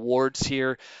weekly awards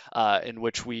here, in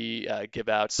which we give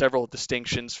out several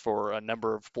distinctions for a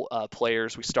number of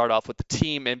players. We start off with the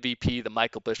team MVP, the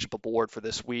Michael Bishop Award for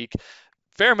this week.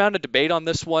 Fair amount of debate on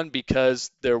this one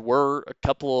because there were a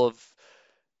couple of,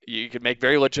 you could make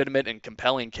very legitimate and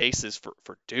compelling cases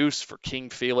for Deuce, for King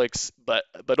Felix, but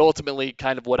ultimately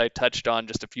kind of what I touched on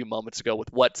just a few moments ago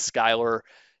with what Skylar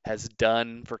has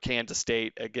done for Kansas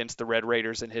State against the Red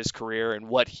Raiders in his career and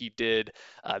what he did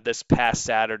this past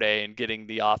Saturday and getting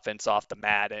the offense off the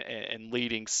mat and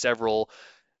leading several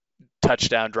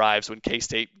touchdown drives when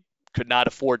K-State could not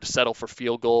afford to settle for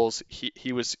field goals.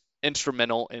 He was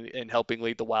instrumental in helping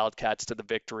lead the Wildcats to the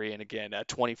victory. And again, a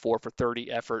 24 for 30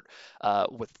 effort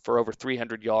for over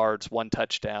 300 yards, 1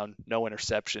 touchdown, no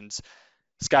interceptions.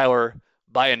 Skylar,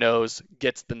 by a nose,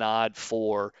 gets the nod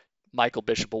for Michael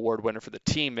Bishop Award winner for the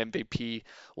team MVP.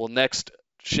 We'll next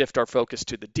shift our focus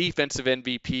to the defensive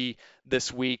MVP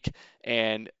this week.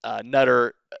 And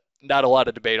Nutter, not a lot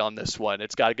of debate on this one.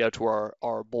 It's got to go to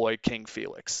our boy King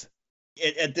Felix.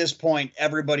 At this point,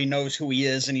 everybody knows who he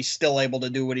is, and he's still able to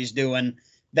do what he's doing.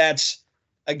 That's,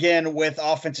 again, with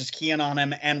offenses keying on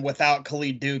him and without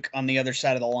Khalid Duke on the other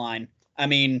side of the line. I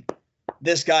mean,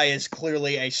 this guy is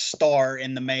clearly a star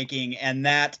in the making, and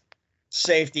that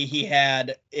safety he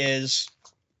had is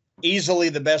easily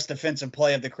the best defensive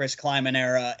play of the Chris Klieman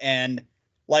era. And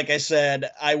like I said,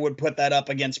 I would put that up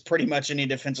against pretty much any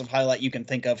defensive highlight you can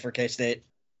think of for K-State.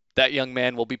 That young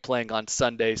man will be playing on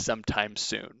Sunday sometime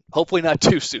soon. Hopefully not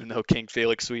too soon, though, King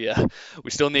Felix. We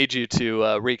still need you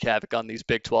to wreak havoc on these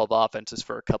Big 12 offenses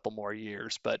for a couple more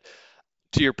years. But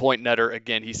to your point, Nutter,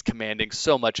 again, he's commanding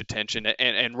so much attention,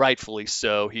 and rightfully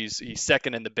so. He's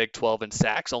second in the Big 12 in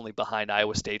sacks, only behind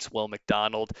Iowa State's Will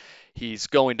McDonald. He's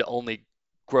going to only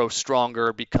grow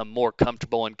stronger, become more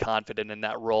comfortable and confident in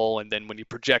that role. And then when you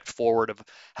project forward of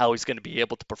how he's going to be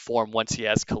able to perform once he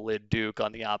has Khalid Duke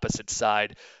on the opposite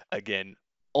side, again,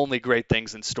 only great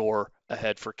things in store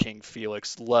ahead for King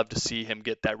Felix. Love to see him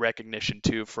get that recognition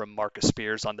too from Marcus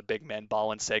Spears on the Big Man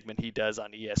Ballin' segment he does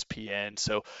on ESPN.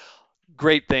 So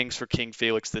great things for King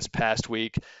Felix this past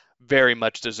week. Very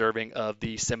much deserving of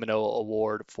the Seminole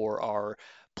Award for our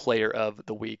Player of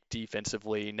the Week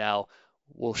defensively. Now,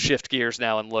 We'll shift gears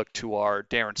now and look to our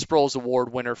Darren Sproles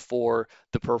Award winner for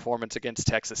the performance against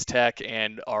Texas Tech.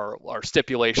 And our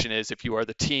stipulation is if you are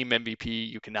the team MVP,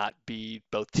 you cannot be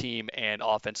both team and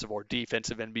offensive or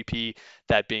defensive MVP.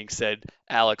 That being said,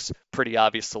 Alex, pretty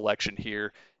obvious selection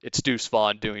here. It's Deuce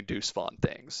Vaughn doing Deuce Vaughn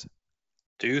things.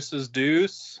 Deuce is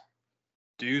Deuce.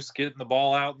 Deuce getting the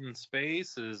ball out in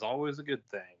space is always a good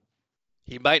thing.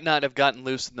 He might not have gotten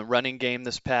loose in the running game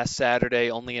this past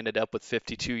Saturday, only ended up with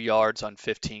 52 yards on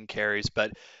 15 carries,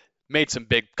 but made some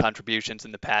big contributions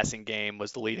in the passing game,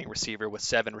 was the leading receiver with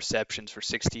 7 receptions for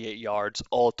 68 yards,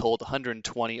 all told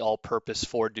 120 all-purpose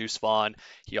for Deuce Vaughn.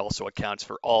 He also accounts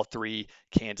for all 3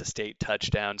 Kansas State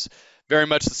touchdowns. Very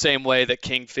much the same way that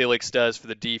King Felix does for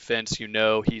the defense. You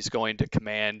know he's going to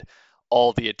command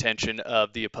all the attention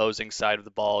of the opposing side of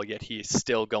the ball, yet he is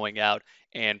still going out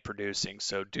and producing.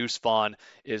 So Deuce Vaughn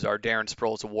is our Darren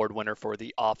Sproles Award winner for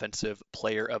the Offensive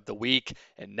Player of the Week.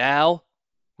 And now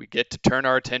we get to turn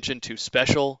our attention to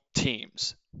special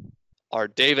teams. Our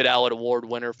David Allen Award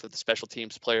winner for the Special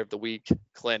Teams Player of the Week,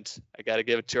 Clint. I got to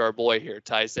give it to our boy here,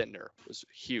 Ty Zentner. Was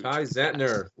huge. Ty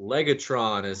Zentner,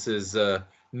 Legatron is his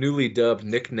newly dubbed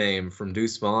nickname from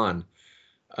Deuce Vaughn.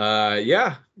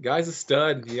 Yeah, guy's a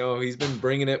stud. You know, he's been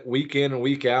bringing it week in and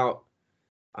week out.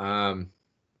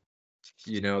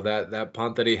 You know, that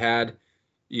punt that he had,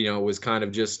 you know, was kind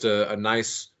of just a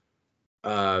nice,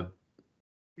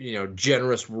 you know,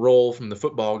 generous roll from the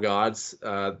football gods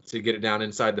to get it down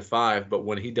inside the 5. But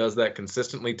when he does that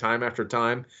consistently time after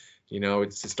time, you know,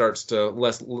 it starts to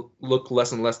look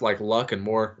less and less like luck and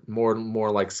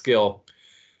more like skill.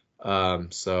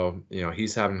 So, you know,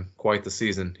 he's having quite the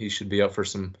season. He should be up for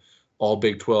some all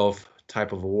Big 12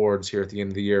 type of awards here at the end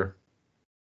of the year.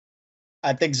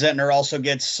 I think Zentner also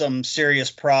gets some serious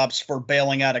props for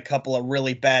bailing out a couple of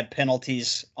really bad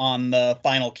penalties on the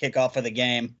final kickoff of the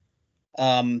game.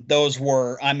 Those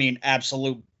were, I mean,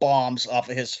 absolute bombs off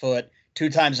of his foot 2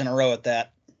 times in a row at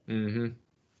that. Mm-hmm.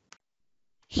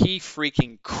 He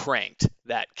freaking cranked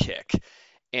that kick.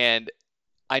 And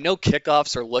I know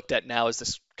kickoffs are looked at now as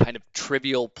this kind of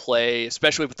trivial play,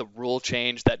 especially with the rule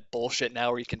change, that bullshit now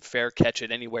where you can fair catch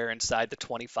it anywhere inside the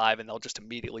 25 and they'll just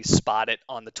immediately spot it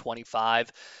on the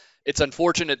 25. It's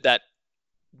unfortunate that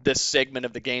this segment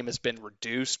of the game has been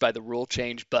reduced by the rule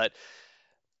change, but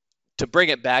to bring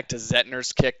it back to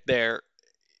Zentner's kick there,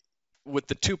 with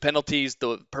the 2 penalties,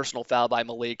 the personal foul by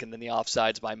Malik and then the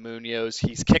offsides by Munoz,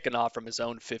 he's kicking off from his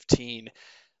own 15.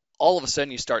 All of a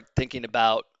sudden you start thinking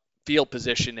about field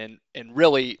position and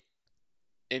really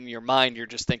in your mind you're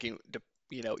just thinking,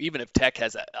 you know, even if Tech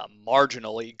has a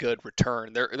marginally good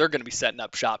return, they're going to be setting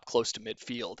up shop close to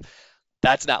midfield.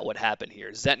 That's not what happened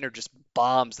here. Zentner just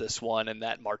bombs this one, and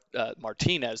that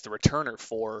Martinez, the returner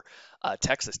for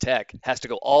Texas Tech, has to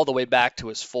go all the way back to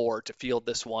his 4 to field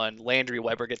this one. Landry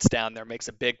Weber gets down there, makes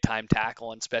a big-time tackle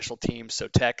on special teams, so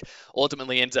Tech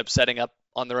ultimately ends up setting up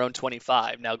on their own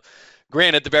 25. Now,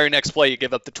 granted, the very next play you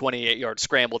give up the 28-yard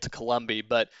scramble to Columbi,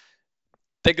 but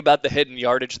think about the hidden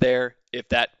yardage there. If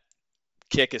that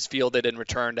kick is fielded and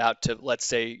returned out to, let's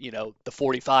say, you know, the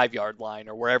 45-yard line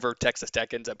or wherever Texas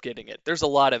Tech ends up getting it, there's a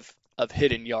lot of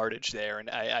hidden yardage there, and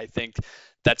I think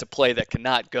that's a play that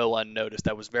cannot go unnoticed.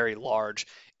 That was very large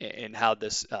in how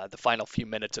this the final few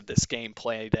minutes of this game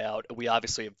played out. We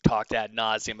obviously have talked ad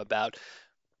nauseum about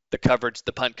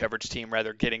the punt coverage team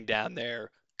rather getting down there,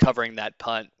 covering that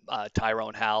punt,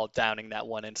 Tyrone Howell downing that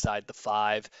one inside the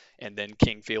 5, and then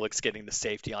King Felix getting the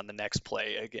safety on the next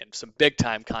play. Again, some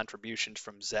big-time contributions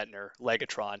from Zentner.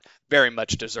 Legatron, very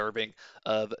much deserving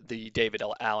of the David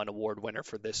Allen Award winner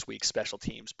for this week's Special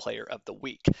Teams Player of the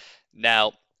Week.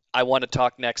 Now, I want to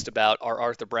talk next about our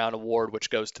Arthur Brown Award, which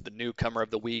goes to the newcomer of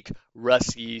the week,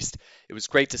 Russ Yeast. It was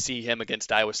great to see him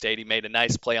against Iowa State. He made a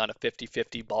nice play on a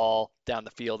 50-50 ball down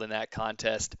the field in that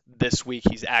contest. This week,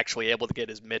 he's actually able to get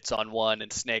his mitts on one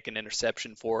and snake an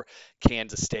interception for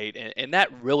Kansas State. And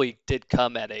that really did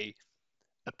come at a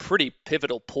pretty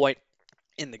pivotal point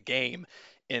in the game,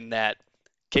 in that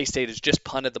K-State has just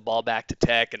punted the ball back to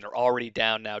Tech, and they're already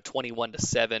down now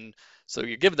 21-7. So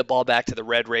you're giving the ball back to the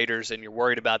Red Raiders, and you're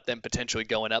worried about them potentially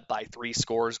going up by 3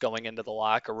 scores going into the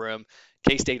locker room.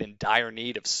 K-State in dire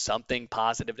need of something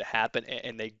positive to happen,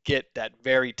 and they get that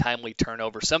very timely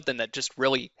turnover, something that just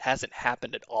really hasn't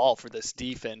happened at all for this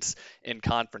defense in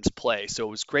conference play. So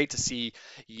it was great to see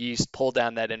Yeast pull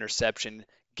down that interception,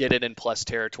 get it in plus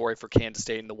territory for Kansas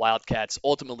State, and the Wildcats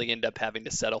ultimately end up having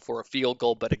to settle for a field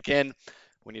goal. But again,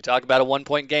 when you talk about a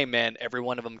 1-point game, man, every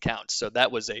one of them counts. So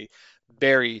that was a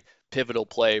very pivotal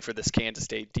play for this Kansas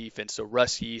State defense. So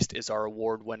Russ Yeast is our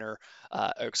award winner,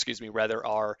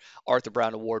 our Arthur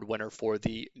Brown Award winner for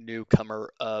the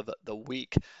newcomer of the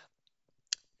week.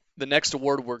 The next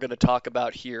award we're going to talk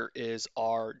about here is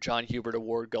our John Hubert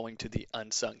Award, going to the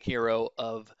unsung hero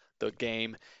of the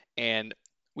game. And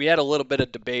we had a little bit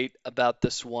of debate about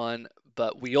this one,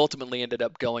 but we ultimately ended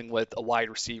up going with a wide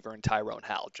receiver in Tyrone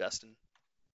Howell, Justin.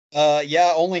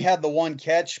 Yeah, only had the one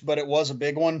catch, but it was a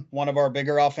big one. One of our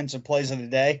bigger offensive plays of the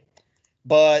day.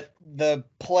 But the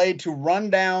play to run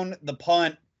down the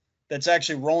punt that's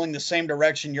actually rolling the same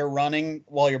direction you're running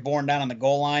while you're borne down on the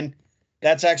goal line,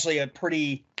 that's actually a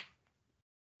pretty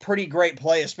great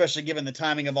play, especially given the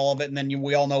timing of all of it. And then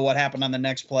we all know what happened on the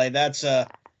next play. That's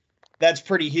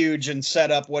pretty huge and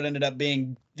set up what ended up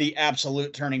being the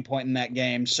absolute turning point in that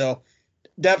game. So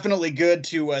definitely good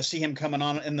to see him coming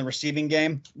on in the receiving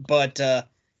game. But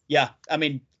yeah, I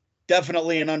mean,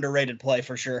 definitely an underrated play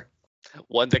for sure.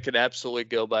 One that could absolutely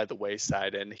go by the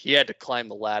wayside. And he had to climb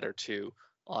the ladder too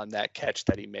on that catch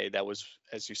that he made. That was,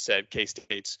 as you said,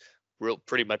 K-State's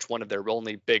pretty much one of their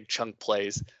only big chunk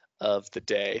plays of the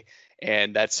day.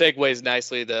 And that segues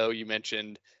nicely, though. You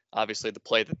mentioned obviously the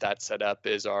play that set up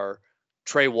is our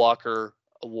Trey Walker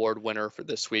Award winner for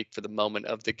this week for the moment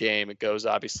of the game. It goes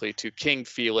obviously to King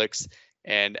Felix.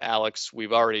 And Alex,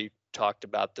 we've already talked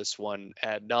about this one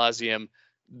ad nauseum.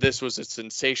 This was a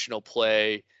sensational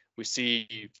play. We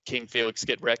see King Felix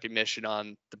get recognition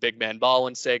on the Big Man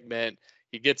Ballin segment.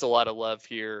 He gets a lot of love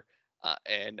here.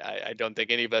 And I don't think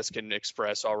any of us can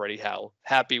express already how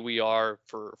happy we are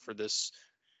for this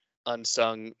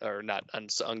unsung, or not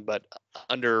unsung, but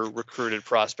under recruited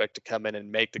prospect to come in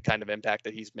and make the kind of impact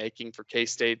that he's making for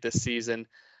K-State this season.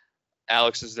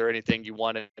 Alex, is there anything you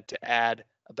wanted to add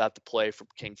about the play from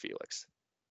King Felix?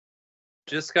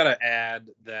 Just got to add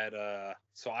that,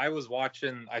 so I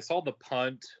saw the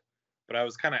punt, but I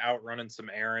was kind of out running some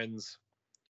errands.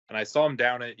 And I saw him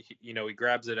down at, he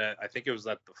grabs it at, I think it was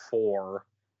at the 4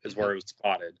 is where it was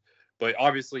spotted. But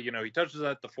obviously, he touches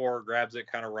at the 4, grabs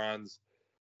it, kind of runs.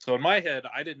 So in my head,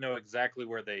 I didn't know exactly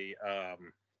where they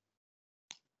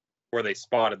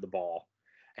spotted the ball.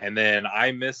 And then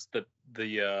I missed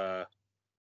the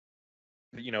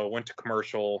went to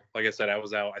commercial. Like I said, I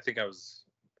was out. I think I was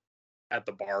at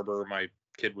the barber. My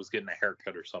kid was getting a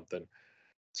haircut or something.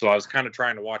 So I was kind of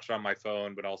trying to watch it on my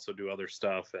phone, but also do other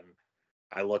stuff. And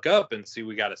I look up and see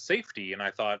we got a safety, and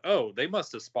I thought, oh, they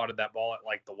must have spotted that ball at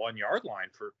like the 1 yard line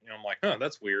for, I'm like,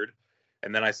 that's weird.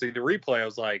 And then I see the replay. I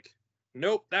was like,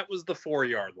 nope, that was the 4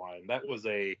 yard line. That was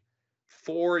a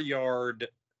 4 yard,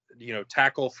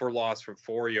 tackle for loss from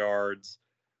 4 yards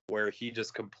where he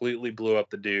just completely blew up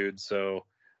the dude. So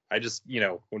I just,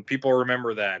 when people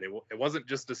remember that, it wasn't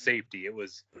just a safety, it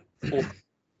was full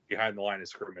behind the line of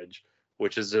scrimmage,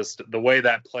 which is just the way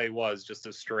that play was, just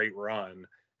a straight run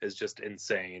is just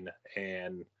insane.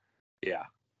 And yeah.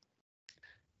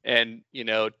 And,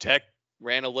 Tech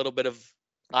ran a little bit of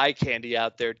eye candy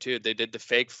out there too. They did the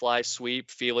fake fly sweep.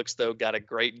 Felix, though, got a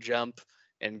great jump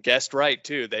and guessed right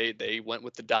too. They went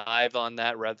with the dive on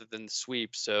that rather than the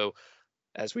sweep. So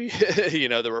as we,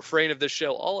 the refrain of this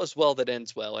show, all is well that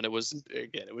ends well. And it was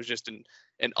just an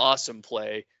awesome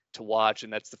play to watch.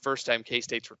 And that's the first time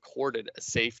K-State's recorded a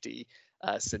safety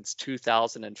since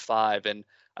 2005. And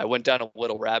I went down a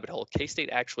little rabbit hole. K-State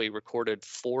actually recorded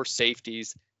 4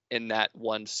 safeties in that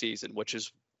one season, which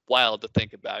is wild to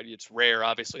think about. It's rare,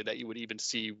 obviously, that you would even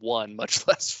see 1, much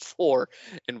less 4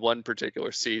 in one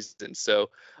particular season. So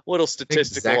a little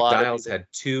statistical. Zach Dials had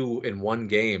 2 in one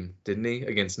game, didn't he,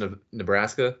 against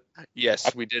Nebraska?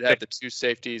 Yes, we did have the 2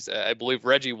 safeties. I believe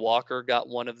Reggie Walker got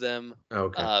one of them.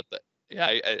 Okay. But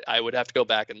yeah, I would have to go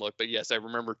back and look. But yes, I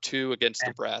remember 2 against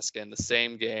Nebraska in the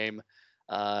same game.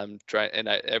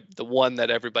 The one that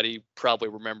everybody probably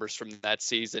remembers from that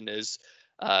season is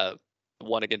the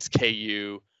one against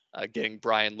KU, getting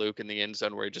Brian Luke in the end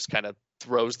zone, where he just kind of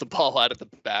throws the ball out of the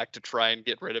back to try and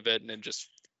get rid of it, and then just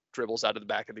dribbles out of the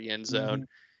back of the end zone.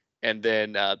 Mm-hmm. And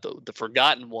then the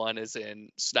forgotten one is in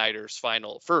Snyder's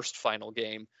first final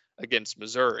game against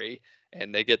Missouri,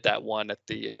 and they get that one at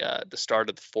the start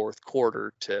of the 4th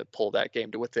quarter to pull that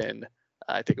game to within,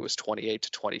 I think it was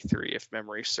 28-23, if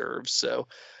memory serves. So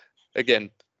again,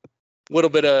 a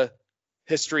little bit of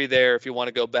history there. If you want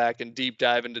to go back and deep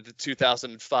dive into the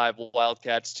 2005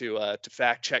 Wildcats to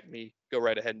fact check me, go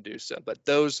right ahead and do so. But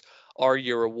those are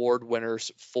your award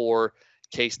winners for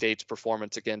K-State's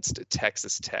performance against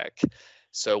Texas Tech.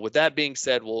 So with that being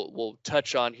said, we'll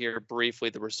touch on here briefly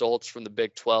the results from the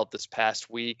Big 12 this past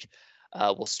week.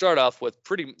 We'll start off with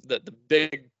the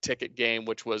big ticket game,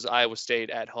 which was Iowa State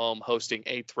at home hosting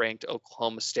 8th-ranked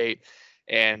Oklahoma State.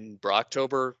 And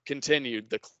Brocktober continued.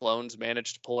 The Clones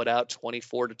managed to pull it out.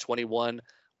 24-21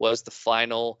 was the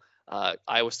final.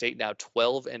 Iowa State now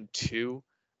 12-2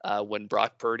 when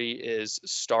Brock Purdy is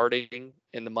starting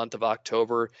in the month of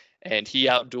October, and he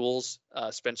outduels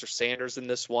Spencer Sanders in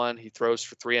this one. He throws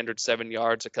for 307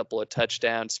 yards, a couple of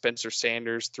touchdowns. Spencer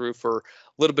Sanders threw for a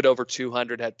little bit over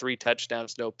 200, had 3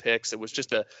 touchdowns, no picks. It was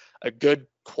just a good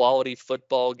quality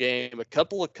football game. A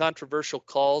couple of controversial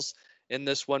calls in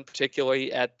this one,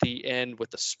 particularly at the end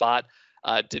with the spot.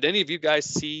 Did any of you guys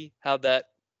see how that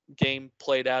game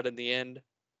played out in the end?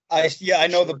 I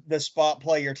know the spot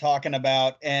play you're talking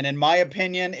about, and in my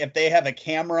opinion, if they have a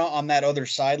camera on that other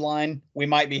sideline, we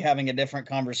might be having a different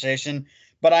conversation.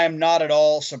 But I am not at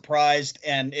all surprised,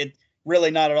 and it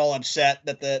really not at all upset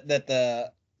that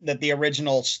the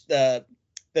original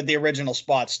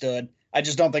spot stood. I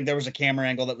just don't think there was a camera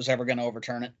angle that was ever going to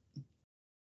overturn it.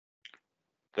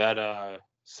 That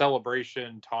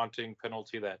celebration taunting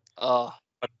penalty that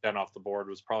touchdown off the board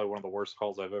was probably one of the worst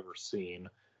calls I've ever seen.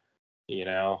 You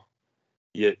know,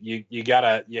 you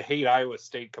hate Iowa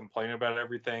State complaining about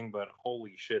everything, but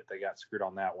holy shit, they got screwed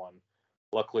on that one.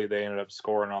 Luckily, they ended up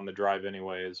scoring on the drive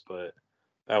anyways, but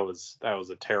that was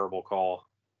a terrible call.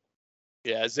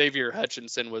 Yeah, Xavier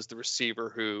Hutchinson was the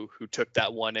receiver who took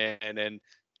that one in, and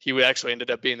he actually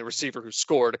ended up being the receiver who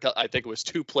scored. I think it was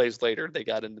 2 plays later they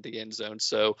got into the end zone.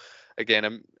 So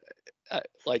again,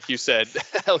 like you said,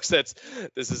 Alex,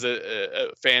 this is a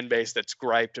fan base that's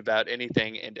griped about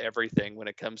anything and everything when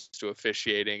it comes to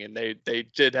officiating, and they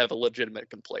did have a legitimate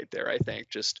complaint there. I think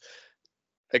just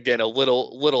again a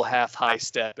little half high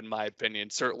step in my opinion.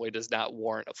 Certainly does not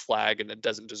warrant a flag, and it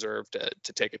doesn't deserve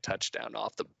to take a touchdown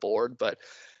off the board. But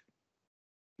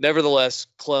nevertheless,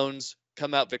 Clones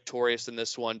come out victorious in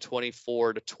this one,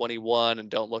 24-21, and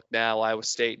don't look now. Iowa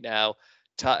State now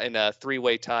in a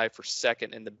 3-way tie for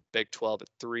second in the Big 12 at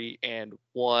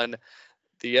 3-1.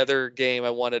 The other game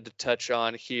I wanted to touch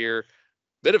on here,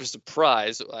 bit of a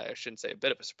surprise. I shouldn't say a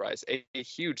bit of a surprise, a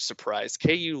huge surprise.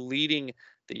 KU leading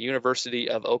the University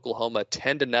of Oklahoma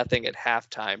 10-0 at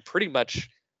halftime. Pretty much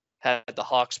had the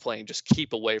Hawks playing just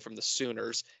keep away from the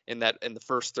Sooners in the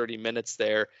first 30 minutes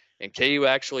there, and KU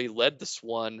actually led this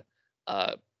one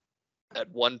at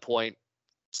one point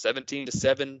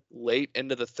 17-7 late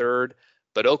into the third.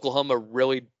 But Oklahoma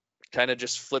really kind of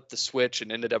just flipped the switch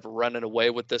and ended up running away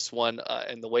with this one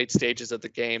in the late stages of the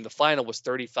game. The final was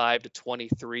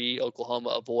 35-23.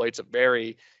 Oklahoma avoids a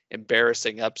very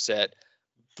embarrassing upset,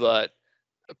 but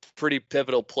a pretty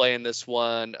pivotal play in this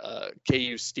one.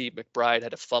 KU Steve McBride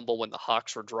had a fumble when the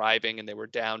Hawks were driving and they were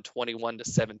down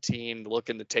 21-17,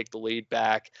 looking to take the lead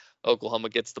back. Oklahoma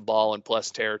gets the ball in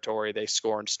plus territory. They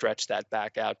score and stretch that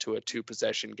back out to a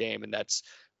 2-possession game, and that's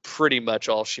pretty much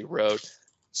all she wrote.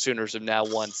 Sooners have now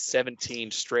won 17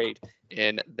 straight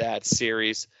in that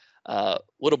series.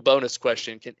 Little bonus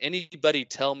question. Can anybody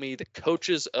tell me the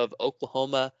coaches of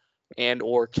Oklahoma and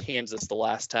or Kansas the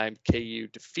last time KU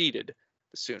defeated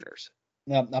the Sooners?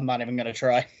 No, I'm not even going to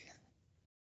try.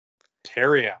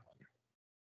 Terry Allen.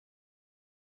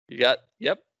 You got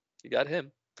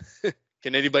him.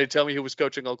 Can anybody tell me who was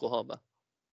coaching Oklahoma?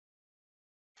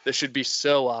 This should be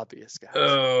so obvious, guys.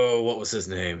 Oh, what was his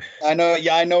name? I know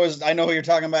who you're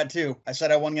talking about too. I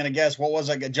said I wasn't going to guess. What was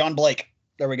it? John Blake.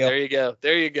 There we go.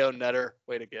 There you go, Nutter.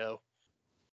 Way to go.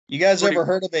 You guys ever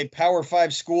heard of a Power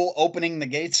 5 school opening the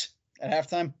gates at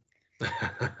halftime?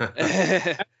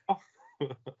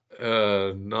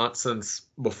 Not since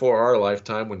before our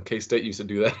lifetime when K-State used to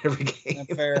do that every game.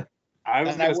 That's fair.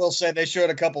 I will say they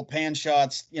showed a couple pan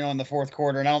shots, in the fourth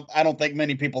quarter, and I don't think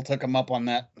many people took them up on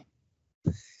that.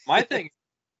 My thing,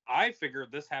 I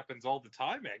figured this happens all the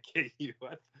time at KU.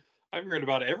 I've heard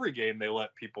about every game they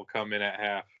let people come in at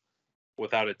half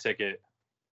without a ticket.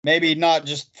 Maybe not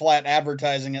just flat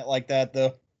advertising it like that,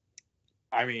 though.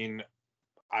 I mean,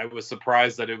 I was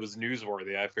surprised that it was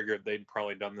newsworthy. I figured they'd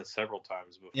probably done this several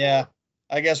times before. Yeah,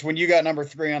 I guess when you got number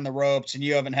 3 on the ropes and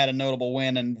you haven't had a notable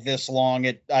win in this long,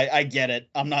 I get it.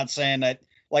 I'm not saying that.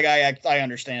 Like I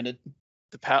understand it.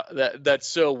 That's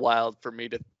so wild for me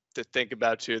to think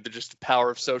about too. Just the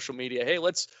power of social media. Hey,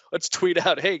 let's tweet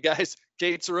out. Hey guys,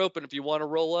 gates are open. If you want to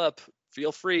roll up,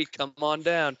 feel free. Come on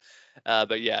down.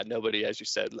 But yeah, nobody, as you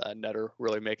said, Nutter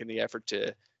really making the effort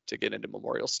to get into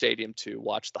Memorial Stadium to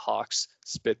watch the Hawks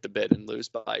spit the bit and lose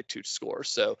by 2 scores.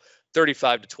 So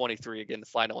 35-23 again, the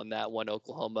final in that one.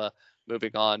 Oklahoma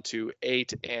moving on to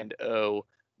 8-0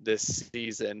 this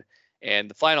season. And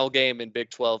the final game in Big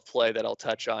 12 play that I'll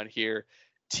touch on here,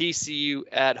 TCU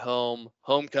at home.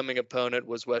 Homecoming opponent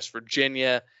was West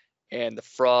Virginia, and the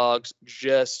Frogs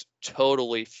just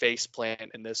totally faceplant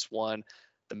in this one.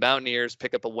 The Mountaineers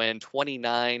pick up a win,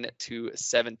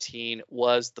 29-17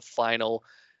 was the final.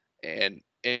 And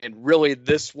really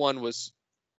this one was,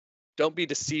 don't be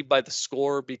deceived by the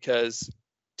score, because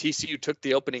TCU took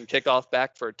the opening kickoff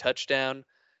back for a touchdown,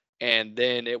 and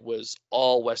then it was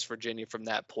all West Virginia from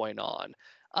that point on.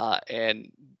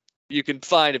 And you can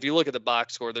find, if you look at the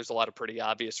box score, there's a lot of pretty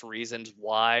obvious reasons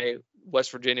why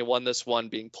West Virginia won this one.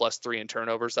 Being +3 in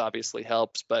turnovers obviously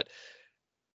helps, but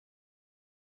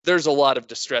there's a lot of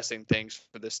distressing things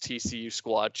for this TCU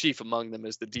squad. Chief among them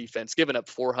is the defense, giving up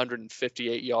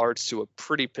 458 yards to a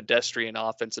pretty pedestrian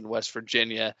offense in West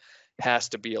Virginia has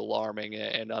to be alarming.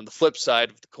 And on the flip side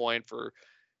of the coin for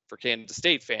Kansas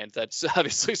State fans, that's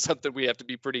obviously something we have to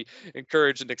be pretty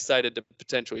encouraged and excited to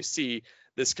potentially see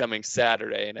this coming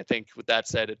Saturday. And I think with that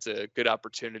said, it's a good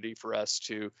opportunity for us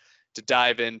to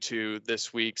dive into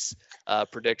this week's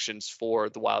predictions for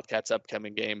the Wildcats'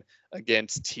 upcoming game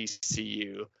against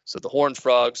TCU. So the Horned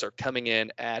Frogs are coming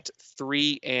in at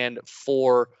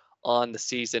 3-4 on the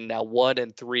season, now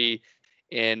 1-3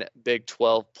 in Big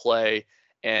 12 play.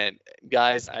 And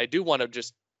guys, I do want to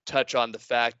just touch on the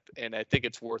fact, and I think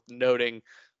it's worth noting,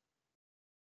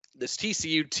 this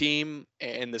TCU team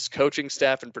and this coaching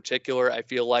staff in particular, I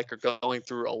feel like are going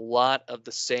through a lot of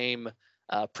the same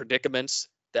predicaments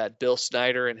that Bill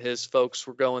Snyder and his folks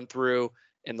were going through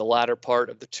in the latter part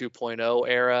of the 2.0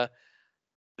 era.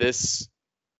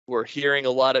 We're hearing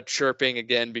a lot of chirping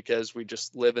again because we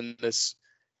just live in this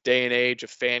day and age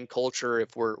of fan culture.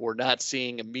 If we're not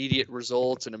seeing immediate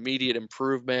results and immediate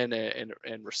improvement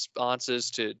and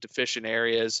responses to deficient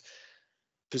areas,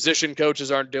 position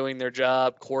coaches aren't doing their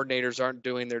job, coordinators aren't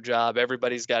doing their job,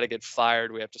 everybody's got to get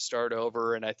fired, we have to start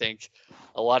over. And I think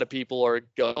a lot of people are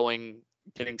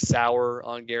getting sour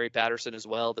on Gary Patterson as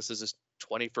well. This is his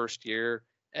 21st year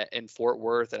in Fort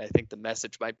Worth, and I think the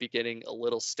message might be getting a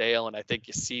little stale, and I think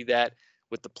you see that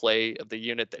with the play of the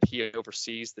unit that he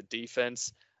oversees, the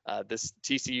defense. This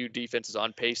TCU defense is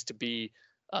on pace to be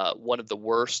one of the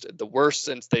worst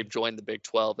since they've joined the Big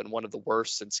 12, and one of the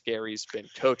worst since Gary's been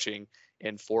coaching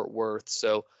in Fort Worth.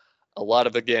 So a lot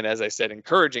of, again, as I said,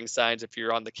 encouraging signs if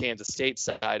you're on the Kansas State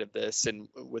side of this. And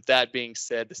with that being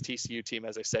said, this TCU team,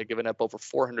 as I said, giving up over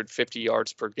 450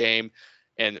 yards per game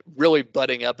and really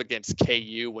butting up against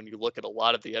KU when you look at a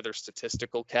lot of the other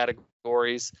statistical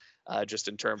categories, just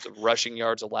in terms of rushing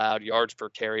yards allowed, yards per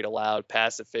carry allowed,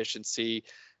 pass efficiency.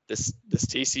 This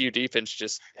TCU defense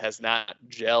just has not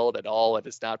gelled at all. It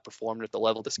has not performed at the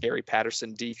level the Gary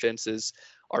Patterson defenses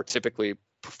are typically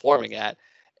performing at.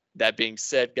 That being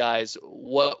said, guys,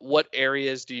 what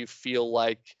areas do you feel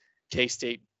like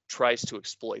K-State tries to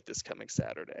exploit this coming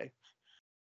Saturday?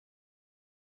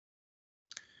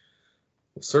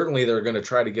 Certainly, they're going to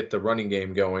try to get the running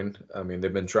game going. I mean,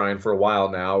 they've been trying for a while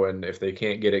now, and if they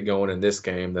can't get it going in this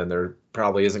game, then there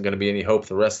probably isn't going to be any hope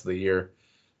the rest of the year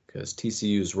because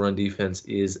TCU's run defense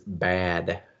is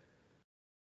bad.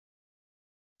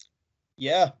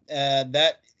 Yeah,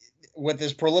 that with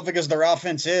as prolific as their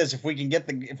offense is, if we can get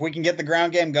the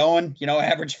ground game going,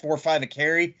 average 4 or 5 a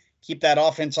carry, keep that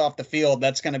offense off the field,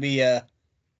 that's going to be a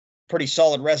pretty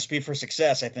solid recipe for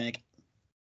success, I think.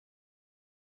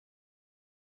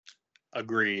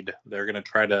 Agreed. They're going to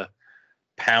try to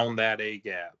pound that A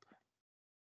gap.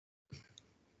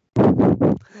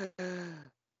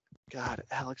 God,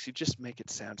 Alex, you just make it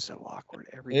sound so awkward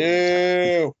every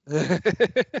time.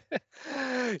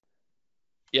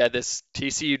 Yeah, this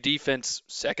TCU defense,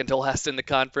 second to last in the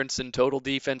conference in total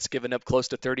defense, giving up close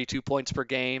to 32 points per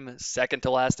game. Second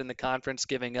to last in the conference,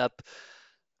 giving up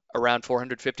around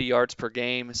 450 yards per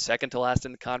game. Second to last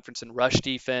in the conference in rush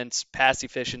defense, pass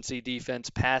efficiency defense,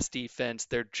 pass defense.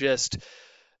 They're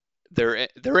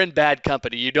in bad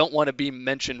company. You don't want to be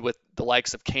mentioned with the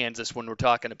likes of Kansas when we're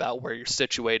talking about where you're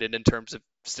situated in terms of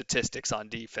statistics on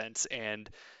defense. And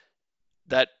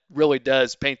that really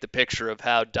does paint the picture of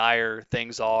how dire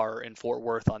things are in Fort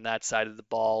Worth on that side of the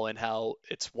ball and how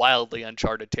it's wildly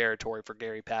uncharted territory for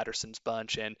Gary Patterson's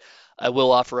bunch. And I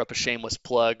will offer up a shameless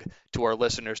plug to our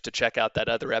listeners to check out that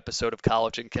other episode of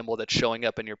College and Kimball that's showing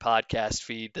up in your podcast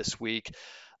feed this week.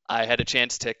 I had a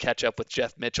chance to catch up with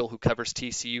Jeff Mitchell, who covers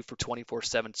TCU for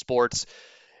 24/7 Sports.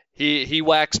 He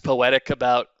waxed poetic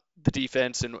about the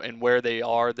defense and where they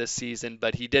are this season,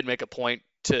 but he did make a point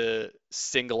to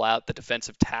single out the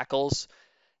defensive tackles,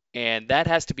 and that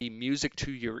has to be music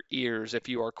to your ears if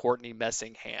you are Courtney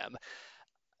Messingham.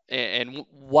 And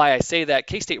why I say that,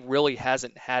 K-State really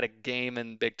hasn't had a game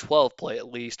in Big 12 play,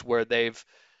 at least, where they've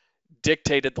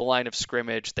dictated the line of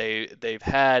scrimmage. They've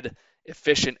had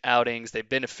efficient outings. They've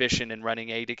been efficient in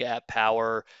running A to gap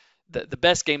power. The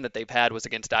best game that they've had was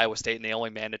against Iowa State, and they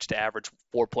only managed to average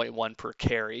 4.1 per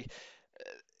carry.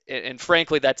 And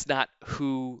frankly, that's not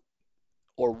who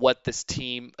or what this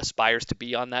team aspires to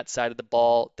be on that side of the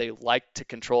ball. They like to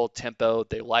control tempo.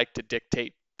 They like to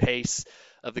dictate pace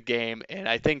of the game. And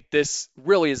I think this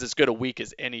really is as good a week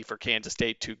as any for Kansas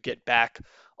State to get back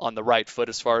on the right foot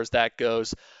as far as that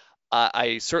goes.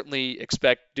 I certainly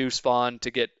expect Deuce Vaughn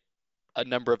to get a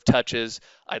number of touches.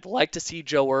 I'd like to see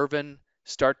Joe Irvin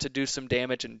start to do some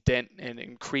damage and dent and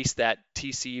increase that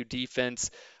TCU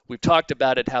defense. We've talked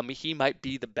about it, how he might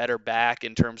be the better back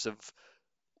in terms of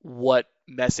what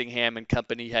Messingham and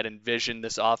company had envisioned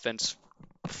this offense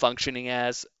functioning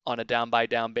as on a down by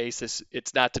down basis.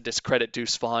 It's not to discredit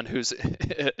Deuce Vaughn, who's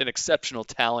an exceptional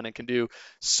talent and can do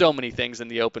so many things in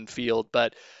the open field.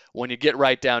 But when you get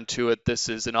right down to it, this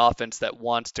is an offense that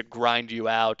wants to grind you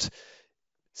out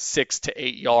 6 to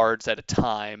 8 yards at a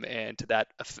time. And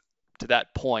to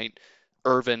that point,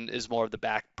 Irvin is more of the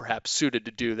back perhaps suited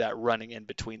to do that running in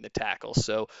between the tackles.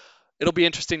 So it'll be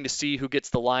interesting to see who gets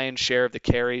the lion's share of the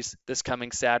carries this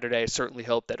coming Saturday. I certainly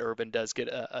hope that Irvin does get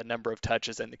a number of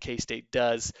touches and the K-State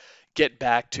does get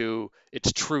back to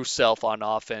its true self on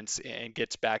offense and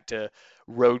gets back to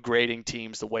road grading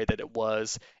teams the way that it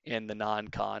was in the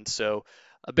non-con. So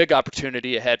a big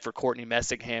opportunity ahead for Courtney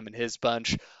Messingham and his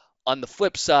bunch. On the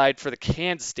flip side, for the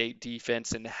Kansas State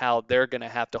defense and how they're going to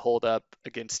have to hold up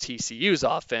against TCU's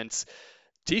offense,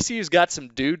 TCU's got some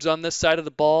dudes on this side of the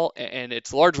ball, and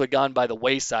it's largely gone by the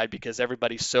wayside because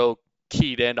everybody's so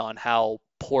keyed in on how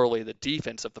poorly the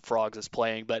defense of the Frogs is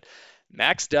playing. But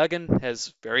Max Duggan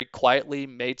has very quietly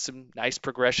made some nice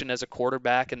progression as a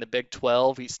quarterback in the Big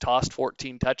 12. He's tossed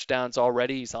 14 touchdowns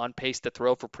already. He's on pace to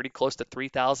throw for pretty close to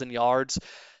 3,000 yards.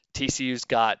 TCU's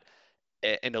got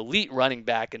an elite running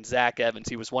back in Zach Evans.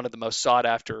 He was one of the most sought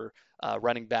after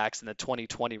running backs in the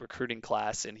 2020 recruiting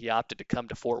class, and he opted to come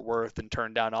to Fort Worth and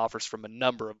turn down offers from a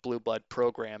number of blue blood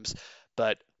programs.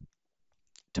 But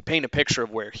to paint a picture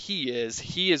of where he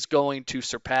is going to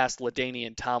surpass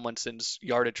LaDainian Tomlinson's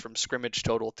yardage from scrimmage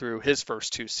total through his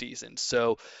first 2 seasons.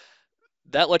 So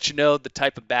that lets you know the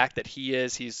type of back that he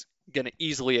is. He's going to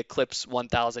easily eclipse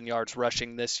 1,000 yards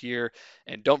rushing this year.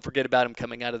 And don't forget about him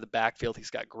coming out of the backfield.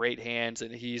 He's got great hands,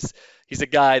 and he's a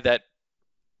guy that,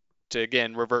 to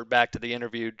again revert back to the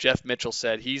interview, Jeff Mitchell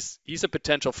said he's a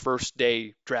potential first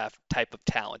day draft type of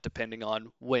talent depending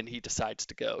on when he decides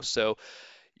to go. So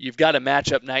you've got a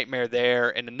matchup nightmare there,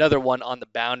 and another one on the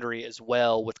boundary as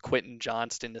well with Quentin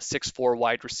Johnston, the 6'4"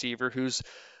 wide receiver who's,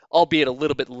 albeit a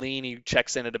little bit lean, he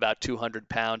checks in at about 200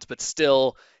 pounds, but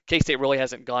still K-State really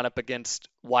hasn't gone up against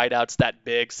wideouts that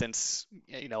big since,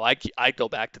 I go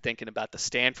back to thinking about the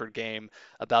Stanford game,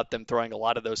 about them throwing a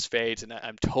lot of those fades, and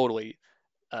I'm totally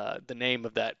the name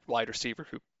of that wide receiver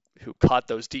who caught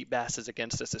those deep passes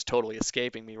against us is totally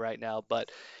escaping me right now. But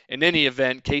in any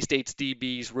event, K-State's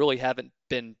DBs really haven't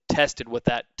been tested with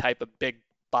that type of big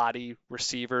body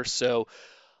receiver. So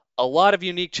a lot of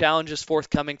unique challenges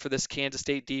forthcoming for this Kansas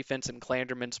State defense and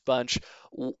Clanderman's bunch.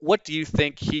 What do you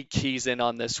think he keys in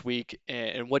on this week,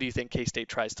 and what do you think K-State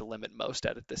tries to limit most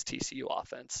out of this TCU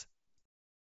offense?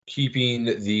 Keeping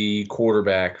the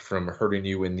quarterback from hurting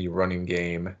you in the running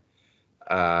game.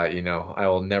 I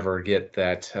will never get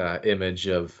that image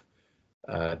of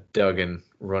Duggan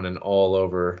running all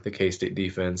over the K-State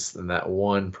defense in that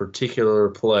one particular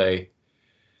play.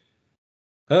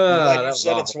 Glad you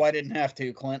said it so I didn't have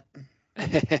to, Clint.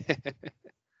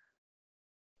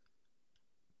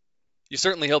 You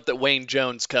certainly hope that Wayne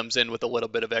Jones comes in with a little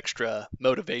bit of extra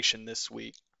motivation this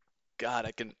week. God,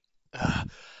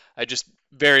 I just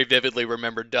very vividly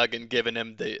remember Duggan giving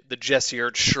him the Jesse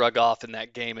Ertz shrug off in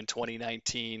that game in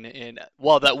 2019. And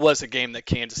while that was a game that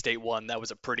Kansas State won, that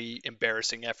was a pretty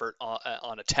embarrassing effort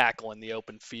on a tackle in the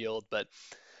open field. But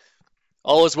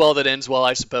all is well that ends well,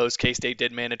 I suppose. K-State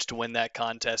did manage to win that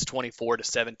contest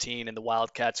 24-17, and the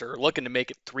Wildcats are looking to make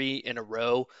it 3 in a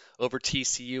row over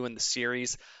TCU in the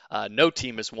series. No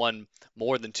team has won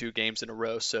more than 2 games in a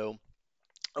row, so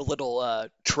a little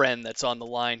trend that's on the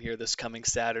line here this coming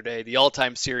Saturday. The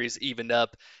all-time series evened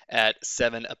up at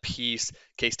 7 apiece.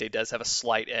 K-State does have a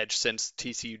slight edge since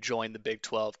TCU joined the Big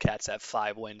 12. Cats have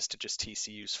 5 wins to just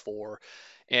TCU's 4.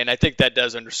 And I think that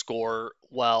does underscore,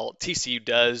 while TCU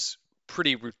does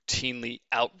pretty routinely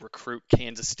out-recruit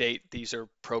Kansas State, these are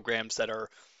programs that are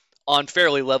on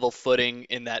fairly level footing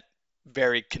in that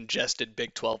very congested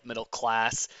Big 12 middle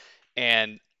class.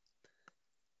 And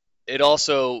it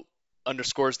also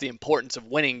underscores the importance of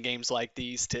winning games like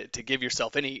these to give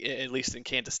yourself any, at least in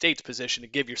Kansas State's position, to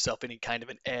give yourself any kind of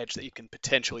an edge that you can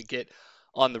potentially get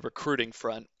on the recruiting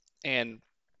front. And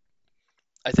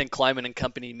I think Kleiman and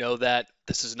company know that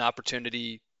this is an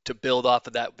opportunity to build off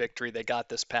of that victory they got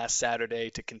this past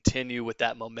Saturday, to continue with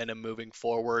that momentum moving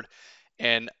forward.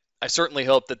 And I certainly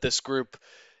hope that this group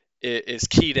is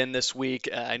keyed in this week.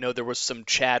 I know there was some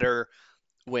chatter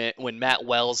when Matt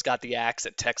Wells got the axe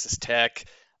at Texas Tech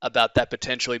about that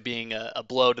potentially being a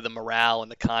blow to the morale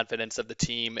and the confidence of the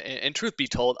team. And truth be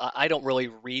told, I don't really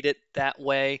read it that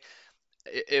way.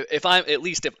 If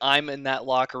I'm in that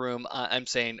locker room, I'm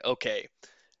saying, okay,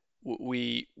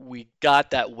 we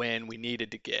got that win we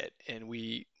needed to get, and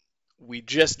we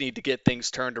just need to get things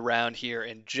turned around here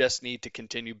and just need to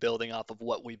continue building off of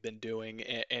what we've been doing.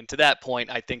 And to that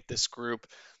point, I think this group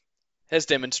has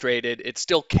demonstrated it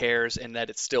still cares and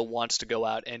that it still wants to go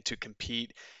out and to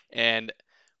compete. And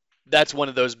that's one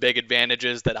of those big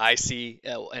advantages that I see.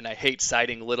 And I hate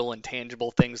citing little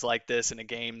intangible things like this in a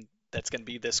game that's going to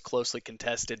be this closely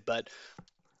contested. But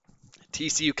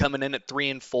TCU coming in at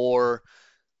 3-4.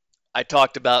 I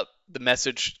talked about the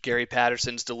message Gary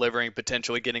Patterson's delivering,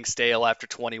 potentially getting stale after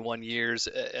 21 years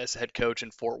as head coach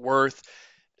in Fort Worth.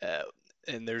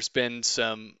 And there's been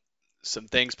some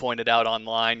things pointed out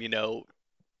online.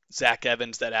 Zach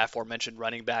Evans, that aforementioned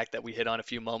running back that we hit on a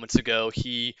few moments ago,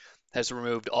 he has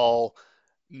removed all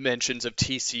mentions of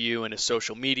TCU in his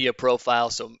social media profile,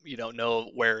 so you don't know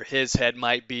where his head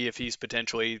might be if he's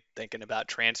potentially thinking about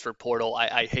transfer portal.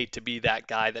 I hate to be that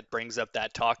guy that brings up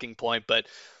that talking point, but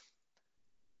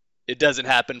it doesn't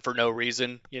happen for no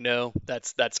reason.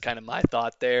 That's kind of my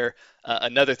thought there.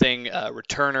 Another thing,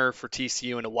 returner for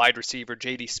TCU and a wide receiver,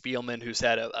 J.D. Spielman, who's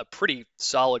had a pretty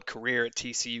solid career at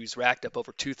TCU. He's racked up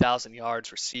over 2,000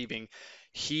 yards receiving.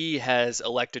 He has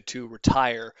elected to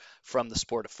retire from the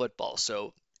sport of football,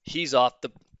 so he's off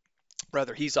the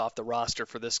roster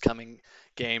for this coming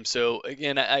game. So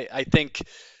again, I think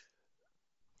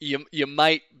you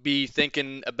might be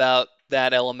thinking about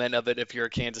that element of it if you're a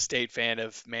Kansas State fan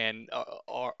of, man,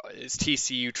 is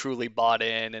TCU truly bought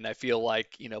in? And I feel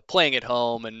like, playing at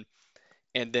home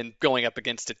and then going up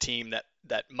against a team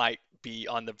that might be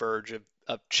on the verge of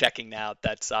checking out,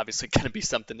 that's obviously going to be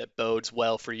something that bodes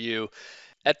well for you.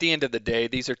 At the end of the day,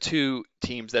 these are two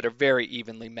teams that are very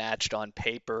evenly matched on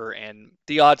paper, and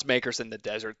the odds makers in the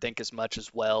desert think as much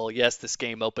as well. Yes, this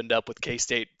game opened up with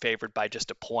K-State favored by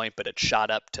just a point, but it shot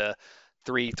up to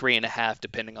 3.5,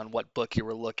 depending on what book you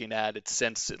were looking at. It's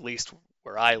since, at least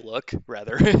where I look,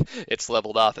 rather, it's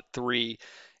leveled off at 3,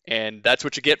 and that's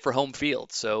what you get for home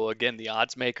field. So again, the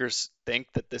odds makers think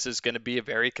that this is going to be a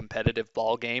very competitive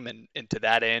ball game, and to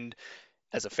that end,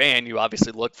 as a fan, you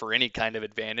obviously look for any kind of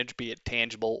advantage, be it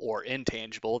tangible or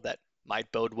intangible, that might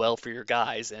bode well for your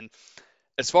guys. And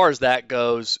as far as that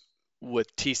goes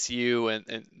with TCU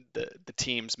and the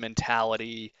team's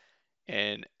mentality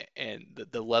and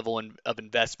the level of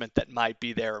investment that might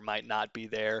be there or might not be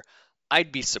there,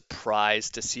 I'd be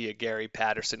surprised to see a Gary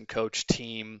Patterson coach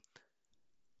team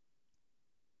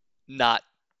not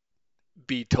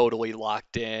be totally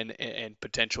locked in and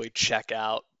potentially check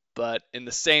out. But in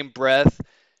the same breath,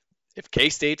 if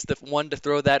K-State's the one to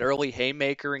throw that early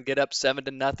haymaker and get up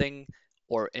 7-0,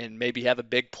 and maybe have a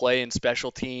big play in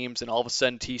special teams, and all of a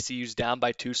sudden TCU's down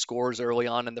by 2 scores early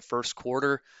on in the first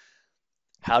quarter,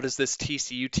 how does this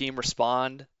TCU team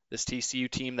respond? This TCU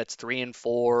team that's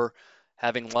 3-4,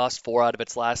 having lost 4 out of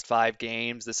its last 5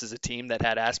 games. This is a team that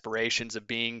had aspirations of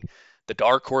being the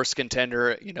dark horse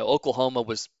contender. Oklahoma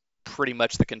was pretty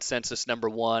much the consensus number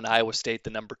 1, Iowa State the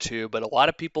number 2, but a lot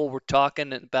of people were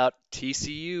talking about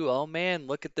TCU. Oh man,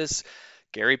 look at this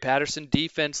Gary Patterson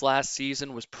defense last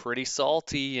season was pretty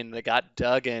salty, and they got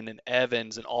Duggan and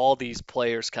Evans and all these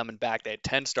players coming back. They had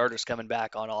 10 starters coming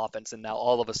back on offense, and now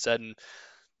all of a sudden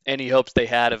any hopes they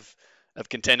had of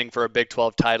contending for a Big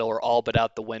 12 title are all but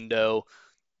out the window.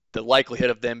 The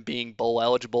likelihood of them being bowl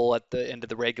eligible at the end of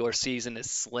the regular season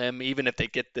is slim. Even if they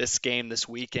get this game this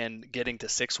weekend, getting to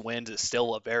 6 wins is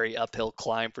still a very uphill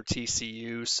climb for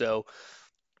TCU. So,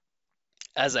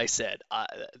 as I said,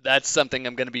 that's something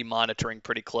I'm going to be monitoring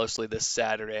pretty closely this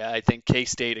Saturday. I think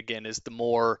K-State, again, is the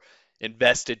more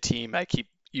invested team. I keep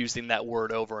using that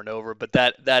word over and over, but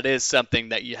that is something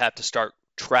that you have to start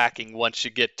tracking once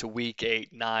you get to week 8,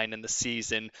 9 in the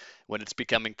season, when it's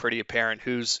becoming pretty apparent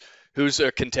who's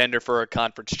a contender for a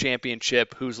conference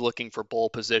championship, who's looking for bowl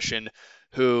position,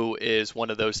 who is one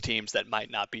of those teams that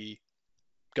might not be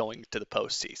going to the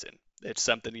postseason. It's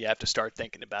something you have to start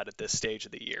thinking about at this stage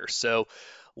of the year. So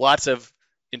lots of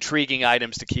intriguing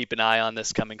items to keep an eye on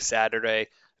this coming Saturday. I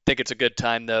think it's a good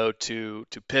time, though, to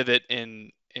pivot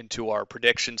into our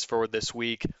predictions for this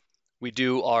week. We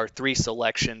do our 3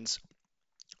 selections.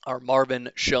 Our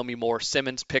Marvin Show Me More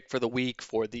Simmons pick for the week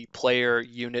for the player,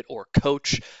 unit, or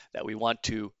coach that we want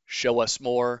to show us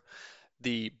more.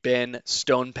 The Ben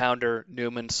Stone Pounder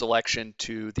Newman selection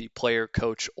to the player,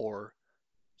 coach, or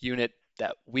unit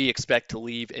that we expect to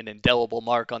leave an indelible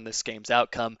mark on this game's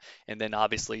outcome, and then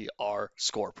obviously our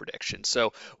score prediction.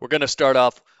 So we're going to start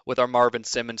off with our Marvin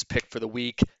Simmons pick for the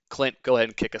week. Clint, go ahead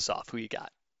and kick us off. Who you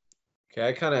got? Okay,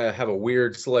 I kind of have a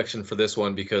weird selection for this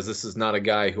one because this is not a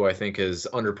guy who I think is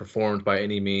underperformed by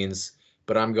any means,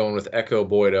 but I'm going with Echo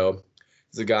Boydo.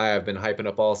 He's a guy I've been hyping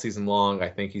up all season long. I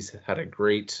think he's had a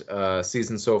great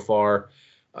season so far.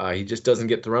 He just doesn't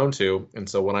get thrown to, and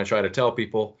so when I try to tell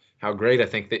people how great I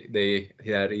think that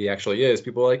he actually is,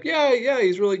 people are like, yeah,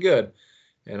 he's really good,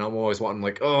 and I'm always wanting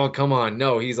like, oh, come on,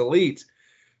 no, he's elite.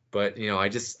 But I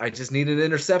just need an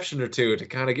interception or two to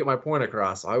kind of get my point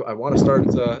across. I want to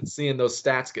start seeing those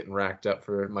stats getting racked up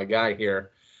for my guy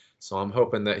here. So I'm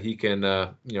hoping that he can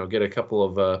get a couple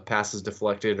of passes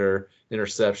deflected or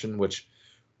interception, which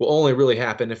will only really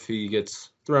happen if he gets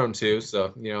thrown to.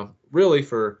 So really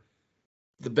for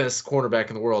the best cornerback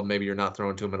in the world, maybe you're not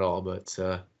throwing to him at all. But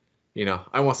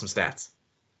I want some stats.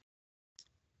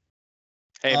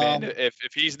 Hey man, if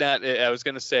he's not, I was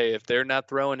gonna say if they're not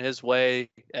throwing his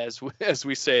way, as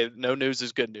we say, no news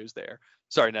is good news there.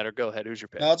 Sorry, Netter, go ahead. Who's your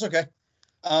pick? No, it's okay.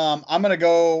 I'm gonna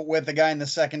go with the guy in the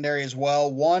secondary as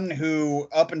well. One who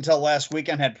up until last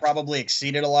weekend had probably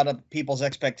exceeded a lot of people's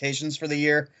expectations for the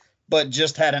year, but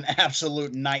just had an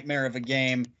absolute nightmare of a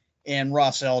game in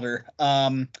Ross Elder.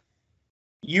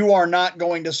 You are not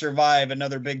going to survive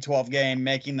another Big 12 game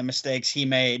making the mistakes he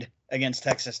made against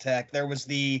Texas Tech. There was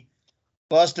the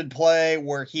busted play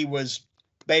where he was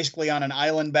basically on an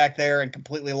island back there and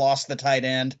completely lost the tight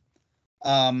end.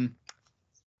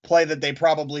 Play that they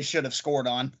probably should have scored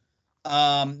on.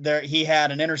 He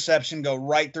had an interception go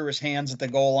right through his hands at the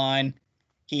goal line.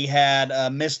 He had a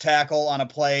missed tackle on a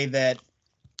play that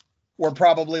we're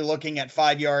probably looking at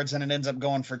 5 yards and it ends up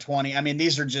going for 20. I mean,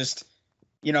 these are just,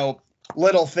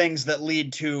 little things that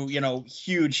lead to,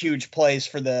 huge plays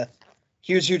for the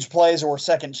huge plays or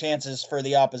second chances for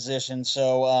the opposition.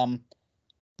 So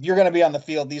if you're going to be on the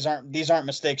field, these aren't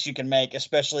mistakes you can make,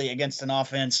 especially against an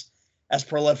offense as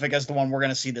prolific as the one we're going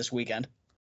to see this weekend.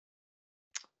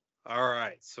 All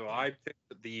right, so I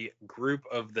picked the group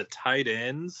of the tight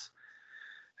ends,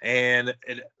 and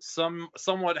it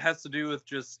somewhat has to do with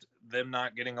just them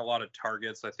not getting a lot of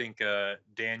targets. I think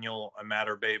Daniel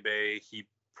Amaterbebe, he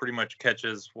pretty much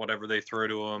catches whatever they throw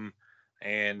to him,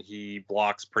 and he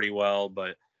blocks pretty well.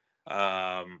 But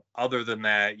other than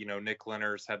that, Nick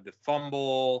Lenners had the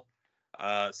fumble.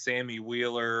 Sammy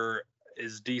Wheeler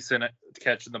is decent at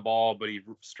catching the ball, but he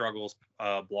struggles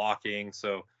blocking.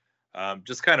 So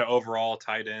just kind of overall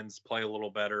tight ends play a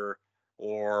little better,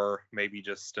 or maybe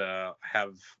just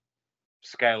have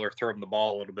Skyler throw him the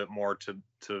ball a little bit more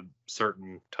to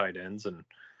certain tight ends and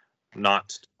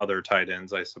not other tight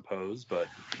ends, I suppose. But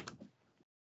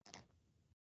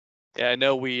yeah, I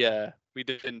know we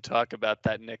didn't talk about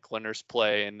that Nick Lenners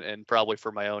play, and probably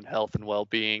for my own health and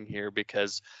well-being here,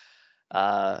 because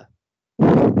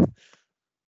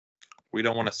we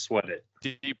don't want to sweat it.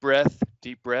 Deep breath.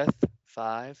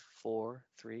 5, 4,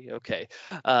 3. Okay.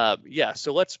 Yeah,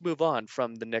 so let's move on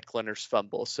from the Nick Lenners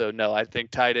fumble. So, no, I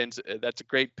think tight ends, that's a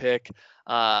great pick.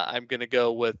 I'm going to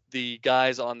go with the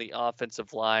guys on the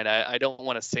offensive line. I don't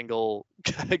want to single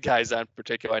guys out in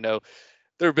particular. I know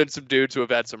there have been some dudes who have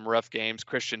had some rough games.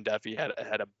 Christian Duffy had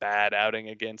a bad outing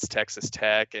against Texas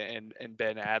Tech, and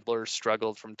Ben Adler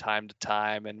struggled from time to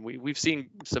time. And we've seen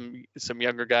some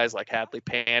younger guys like Hadley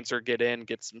Panzer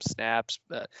get some snaps.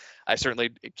 I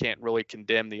certainly can't really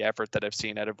condemn the effort that I've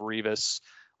seen out of Rivas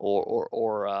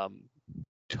or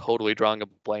totally drawing a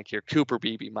blank here, Cooper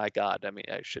Beebe. My God, I mean,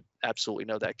 I should absolutely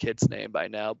know that kid's name by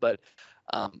now. But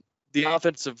the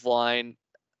offensive line,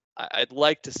 I'd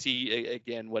like to see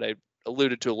again what I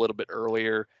alluded to a little bit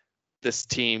earlier, this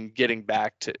team getting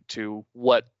back to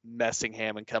what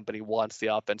Messingham and company wants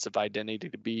the offensive identity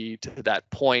to be. To that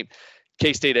point,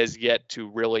 K-State has yet to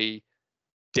really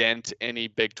dent any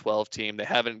Big 12 team. They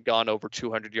haven't gone over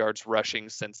 200 yards rushing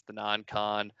since the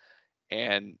non-con,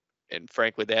 and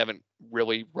frankly, they haven't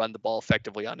really run the ball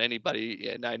effectively on anybody.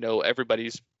 And I know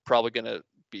everybody's probably going to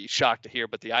be shocked to hear,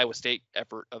 but the Iowa State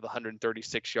effort of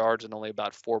 136 yards and only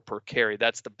about 4 per carry,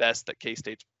 that's the best that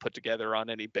K-State's put together on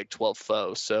any Big 12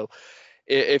 foe. So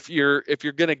if you're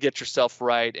going to get yourself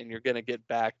right and you're going to get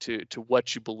back to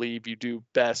what you believe you do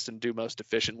best and do most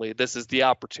efficiently, this is the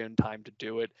opportune time to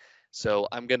do it. So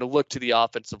I'm going to look to the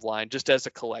offensive line just as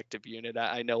a collective unit.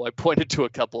 I know I pointed to a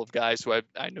couple of guys who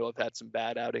I know have had some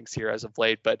bad outings here as of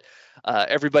late, but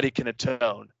everybody can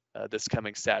atone this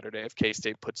coming Saturday if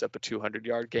K-State puts up a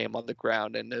 200-yard game on the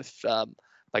ground. And if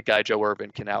my guy Joe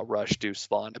Irvin can outrush Deuce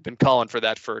Vaughn. I've been calling for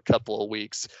that for a couple of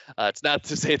weeks. It's not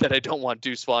to say that I don't want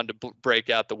Deuce Vaughn to break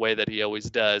out the way that he always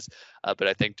does, but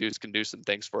I think Deuce can do some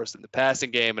things for us in the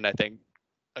passing game. And I think,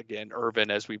 again,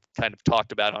 Irvin, as we've kind of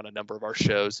talked about on a number of our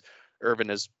shows, Irvin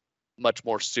is much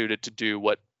more suited to do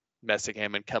what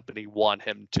Messingham and company want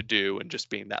him to do, and just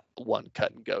being that one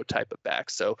cut and go type of back.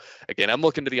 So again, I'm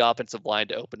looking to the offensive line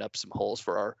to open up some holes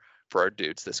for our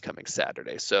dudes this coming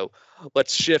Saturday. So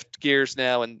let's shift gears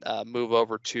now and move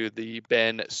over to the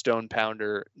Ben Stone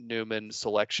Pounder Newman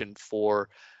selection for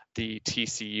the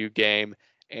TCU game.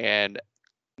 And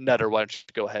Nutter, why don't you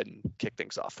go ahead and kick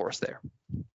things off for us there?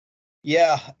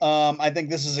 Yeah, I think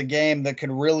this is a game that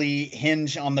could really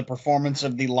hinge on the performance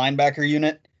of the linebacker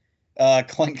unit.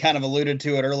 Clint kind of alluded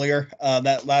to it earlier.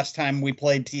 That last time we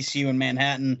played TCU in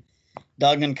Manhattan,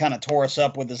 Duggan kind of tore us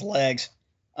up with his legs.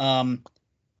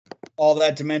 All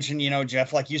that to mention,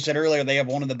 Jeff, like you said earlier, they have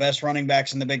one of the best running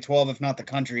backs in the Big 12, if not the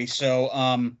country. So,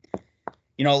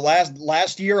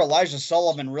 last year, Elijah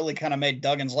Sullivan really kind of made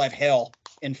Duggan's life hell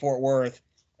in Fort Worth.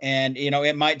 And,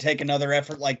 it might take another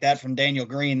effort like that from Daniel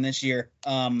Green this year.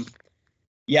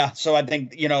 So I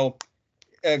think,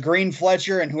 Green,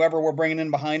 Fletcher, and whoever we're bringing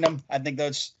in behind them, I think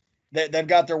they've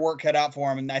got their work cut out for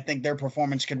them. And I think their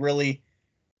performance could really,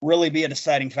 really be a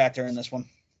deciding factor in this one.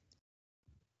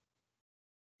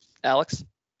 Alex?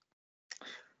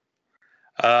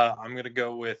 I'm going to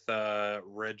go with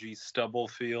Reggie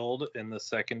Stubblefield in the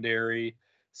secondary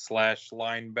 /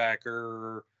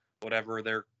 linebacker, whatever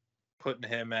they're putting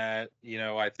him at.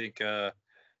 I think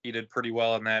he did pretty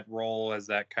well in that role as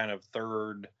that kind of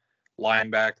third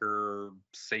linebacker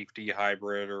safety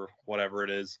hybrid or whatever it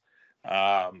is.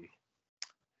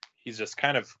 He's just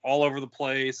kind of all over the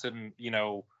place and,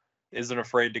 isn't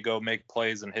afraid to go make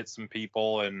plays and hit some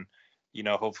people. And,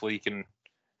 hopefully he can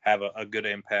have a good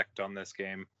impact on this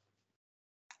game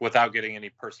without getting any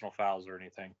personal fouls or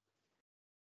anything.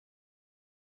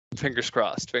 Fingers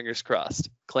crossed.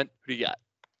 Clint, who do you got?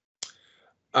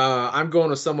 I'm going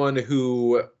with someone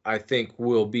who I think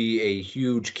will be a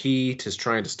huge key to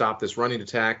trying to stop this running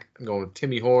attack. I'm going with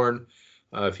Timmy Horn.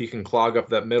 If he can clog up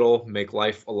that middle, make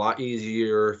life a lot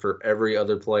easier for every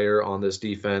other player on this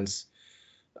defense.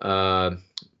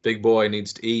 Big boy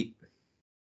needs to eat.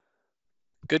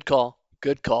 Good call.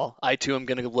 I, too, am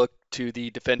going to look to the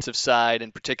defensive side,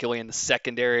 and particularly in the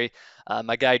secondary.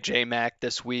 My guy J-Mac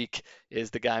this week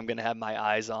is the guy I'm going to have my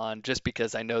eyes on, just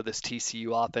because I know this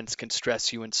TCU offense can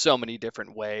stress you in so many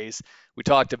different ways. We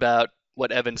talked about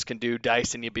what Evans can do,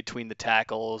 dicing you between the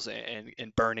tackles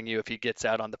and burning you if he gets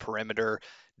out on the perimeter.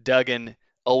 Duggan,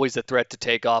 always a threat to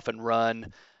take off and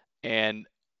run. And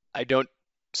I don't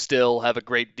still have a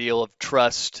great deal of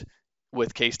trust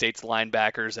with K-State's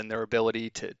linebackers and their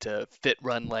ability to fit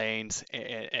run lanes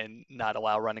and not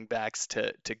allow running backs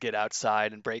to get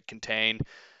outside and break contain.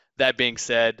 That being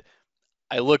said,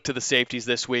 I look to the safeties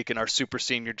this week, and our super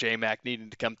senior J-Mac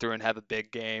needing to come through and have a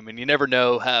big game. And you never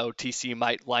know how TCU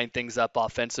might line things up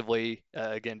offensively.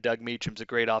 Again, Doug Meacham's a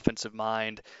great offensive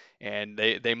mind, and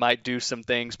they might do some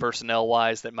things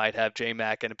personnel-wise that might have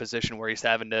J-Mac in a position where he's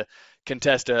having to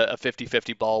contest a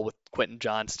 50-50 ball with Quentin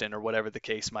Johnston or whatever the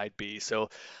case might be. So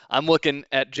I'm looking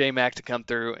at J-Mac to come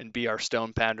through and be our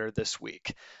stone pounder this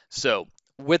week. So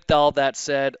with all that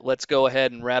said, let's go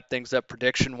ahead and wrap things up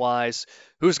prediction-wise.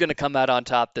 Who's going to come out on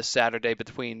top this Saturday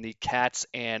between the Cats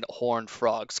and Horned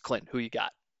Frogs? Clint, who you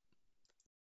got?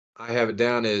 I have it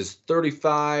down as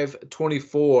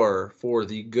 35-24 for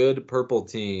the good purple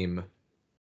team.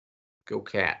 Go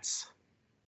Cats.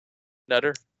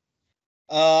 Nutter?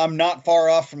 I'm not far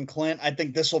off from Clint. I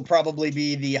think this will probably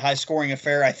be the high-scoring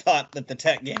affair I thought that the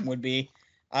Tech game would be.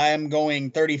 I am going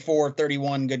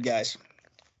 34-31 good guys.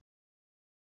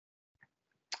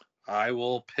 I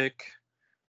will pick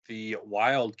the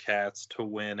Wildcats to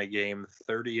win a game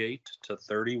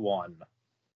 38-31.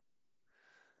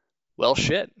 Well,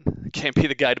 shit. Can't be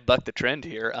the guy to buck the trend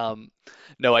here.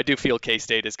 No, I do feel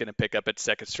K-State is going to pick up its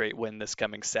second straight win this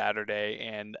coming Saturday,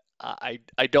 and I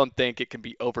don't think it can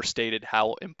be overstated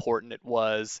how important it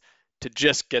was to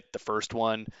just get the first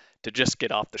one, to just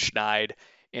get off the schneid,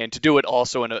 and to do it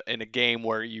also in a game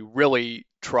where you really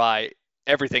try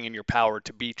everything in your power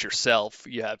to beat yourself.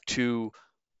 You have two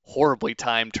horribly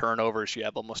timed turnovers. You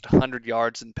have almost 100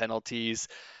 yards in penalties.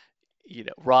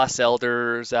 Ross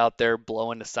Elder's out there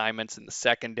blowing assignments in the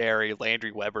secondary.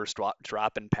 Landry Weber's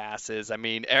dropping passes. I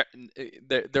mean,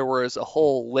 there was a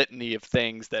whole litany of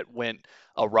things that went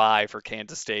awry for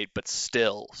Kansas State, but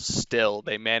still,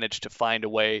 they managed to find a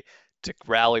way to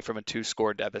rally from a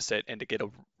 2-score deficit and to get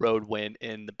a road win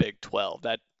in the Big 12.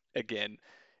 That, again,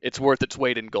 it's worth its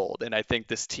weight in gold. And I think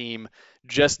this team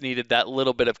just needed that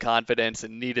little bit of confidence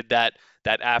and needed that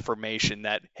affirmation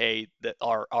that, hey, that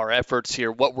our efforts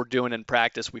here, what we're doing in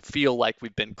practice, we feel like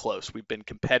we've been close. We've been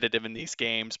competitive in these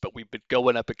games, but we've been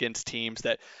going up against teams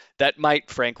that might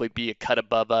frankly be a cut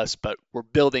above us, but we're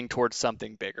building towards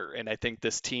something bigger. And I think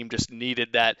this team just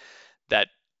needed that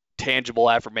tangible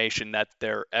affirmation that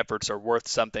their efforts are worth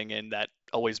something, and that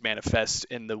always manifests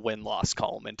in the win-loss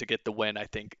column. And to get the win, I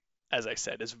think, as I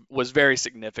said, was very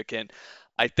significant.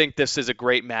 I think this is a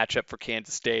great matchup for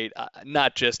Kansas State,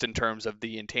 not just in terms of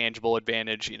the intangible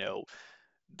advantage.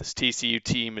 This TCU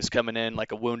team is coming in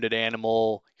like a wounded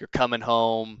animal. You're coming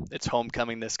home. It's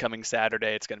homecoming this coming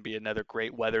Saturday. It's going to be another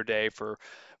great weather day for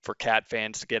Cat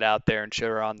fans to get out there and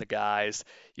cheer on the guys.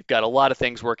 You've got a lot of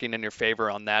things working in your favor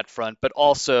on that front, but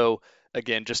also,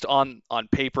 again, just on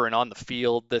paper and on the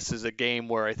field, this is a game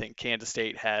where I think Kansas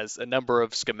State has a number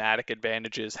of schematic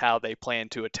advantages, how they plan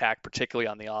to attack, particularly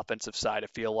on the offensive side. I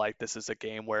feel like this is a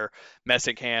game where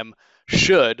Messingham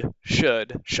should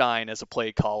shine as a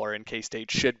play caller, and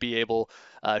K-State should be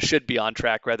on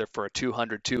track rather for a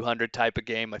 200 type of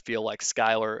game. I feel like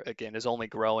Skylar, again, is only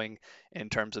growing in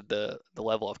terms of the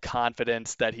level of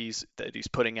confidence that he's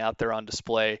putting out there on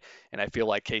display, and I feel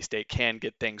like K-State can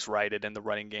get things righted in the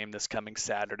running game this coming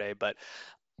Saturday. But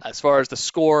as far as the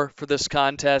score for this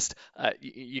contest,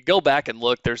 you go back and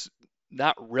look, there's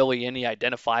not really any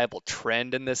identifiable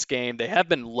trend in this game. They have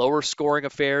been lower scoring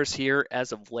affairs here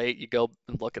as of late. You go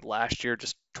and look at last year,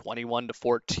 just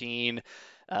 21-14.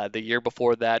 The year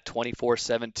before that,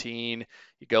 24-17.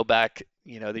 You go back,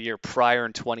 the year prior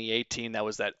in 2018, that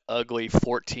was that ugly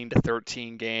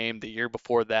 14-13 game. The year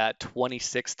before that,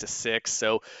 26-6.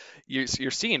 So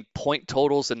you're seeing point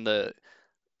totals in the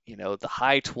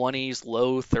high 20s,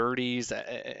 low 30s.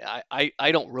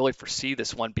 I don't really foresee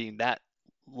this one being that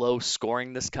low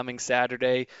scoring this coming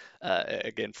Saturday.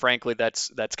 Again, frankly,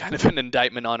 that's kind of an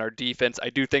indictment on our defense. I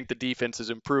do think the defense is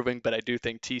improving, but I do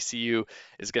think TCU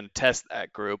is going to test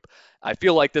that group. I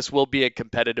feel like this will be a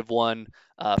competitive one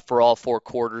for all four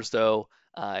quarters, though.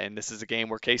 And this is a game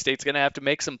where K-State's going to have to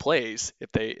make some plays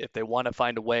if they want to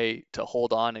find a way to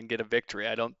hold on and get a victory.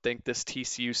 I don't think this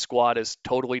TCU squad is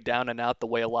totally down and out the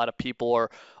way a lot of people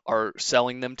are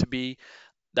selling them to be.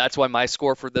 That's why my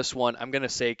score for this one, I'm going to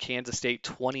say Kansas State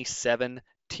 27,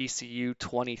 TCU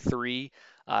 23.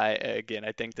 Again,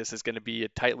 I think this is going to be a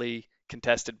tightly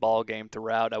contested ball game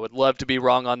throughout. I would love to be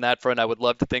wrong on that front. I would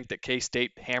love to think that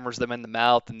K-State hammers them in the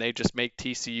mouth and they just make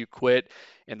TCU quit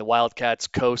and the Wildcats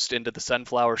coast into the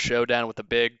Sunflower Showdown with a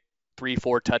big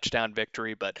 3-4 touchdown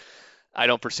victory, but I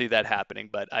don't foresee that happening.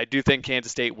 But I do think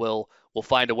Kansas State will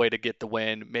find a way to get the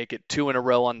win, make it 2 in a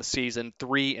row on the season,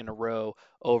 3 in a row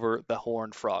over the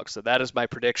Horned Frogs. So that is my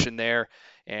prediction there.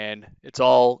 And it's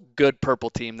all good purple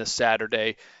team this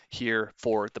Saturday here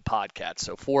for the podcast.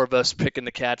 So 4 of us picking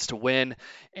the Cats to win.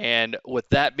 And with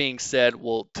that being said,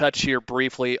 we'll touch here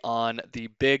briefly on the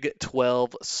Big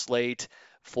 12 slate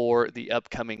for the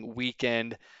upcoming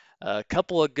weekend. A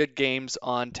couple of good games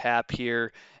on tap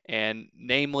here, and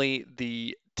namely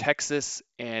the Texas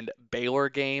and Baylor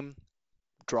game,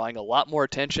 drawing a lot more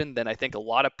attention than I think a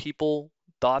lot of people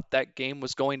thought that game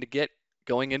was going to get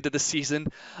going into the season.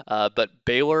 But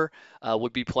Baylor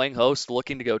would be playing host,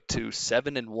 looking to go to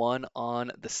 7-1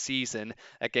 on the season.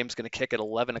 That game's going to kick at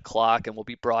 11 o'clock and will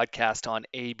be broadcast on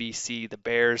ABC. The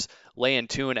Bears laying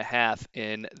 2.5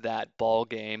 in that ball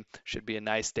game. Should be a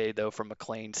nice day, though, from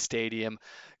McLean Stadium.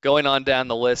 Going on down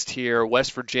the list here,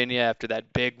 West Virginia, after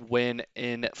that big win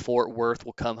in Fort Worth,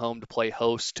 will come home to play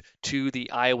host to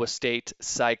the Iowa State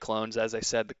Cyclones. As I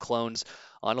said, the Clones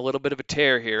on a little bit of a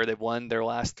tear here. They've won their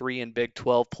last 3 in Big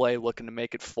 12 play, looking to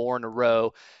make it 4 in a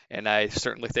row, and I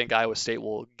certainly think Iowa State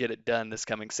will get it done this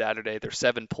coming Saturday. They're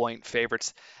 7-point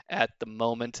favorites at the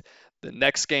moment. The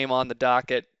next game on the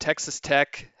docket, Texas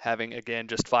Tech, having again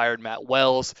just fired Matt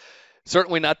Wells.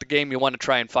 Certainly not the game you want to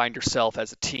try and find yourself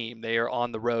as a team. They are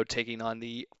on the road taking on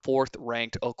the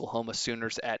 4th-ranked Oklahoma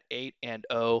Sooners at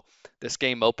 8-0. This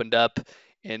game opened up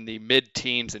in the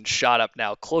mid-teens and shot up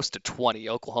now close to 20.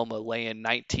 Oklahoma laying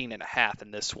 19.5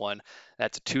 in this one.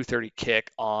 That's a 2:30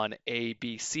 kick on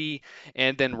ABC.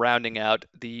 And then rounding out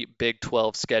the Big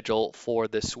 12 schedule for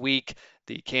this week,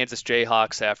 the Kansas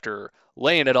Jayhawks, after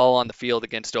laying it all on the field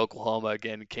against Oklahoma,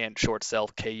 again, can't short sell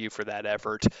KU for that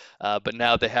effort. But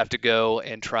now they have to go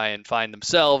and try and find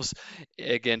themselves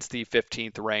against the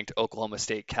 15th ranked Oklahoma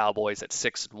State Cowboys at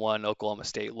 6-1. Oklahoma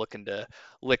State looking to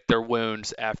lick their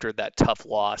wounds after that tough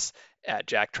loss at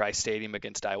Jack Trice Stadium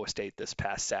against Iowa State this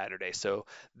past Saturday. So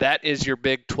that is your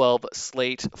Big 12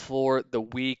 slate for the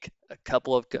week. A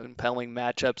couple of compelling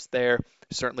matchups there.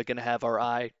 Certainly going to have our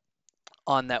eye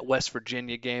on that West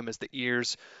Virginia game as the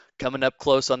ears coming up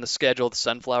close on the schedule. The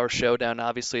Sunflower Showdown,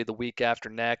 obviously, the week after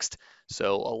next.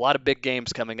 So a lot of big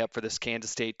games coming up for this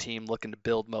Kansas State team looking to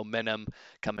build momentum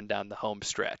coming down the home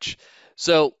stretch.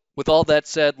 So with all that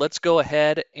said, let's go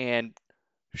ahead and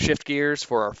shift gears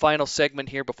for our final segment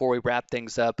here before we wrap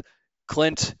things up.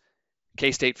 Clint,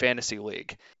 K-State Fantasy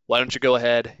League. Why don't you go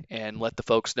ahead and let the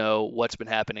folks know what's been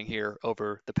happening here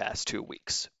over the past 2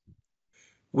 weeks?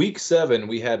 Week 7,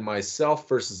 we had myself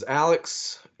versus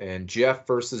Alex and Jeff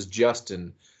versus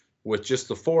Justin. With just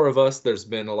the 4 of us, there's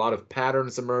been a lot of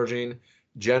patterns emerging.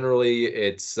 Generally,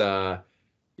 it's,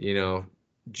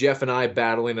 Jeff and I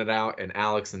battling it out and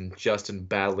Alex and Justin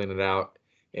battling it out,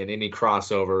 and any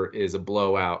crossover is a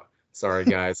blowout. Sorry,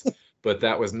 guys. But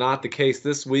that was not the case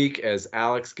this week, as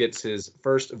Alex gets his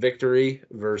first victory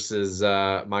versus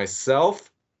myself.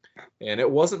 And it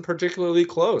wasn't particularly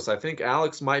close. I think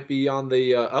Alex might be on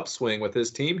the upswing with his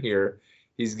team here.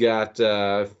 He's got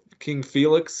King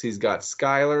Felix. He's got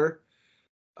Skyler.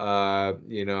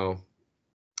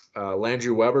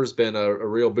 Landry Weber's been a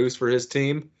real boost for his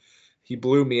team. He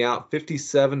blew me out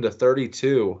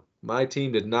 57-32. My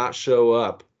team did not show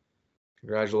up.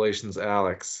 Congratulations,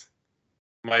 Alex.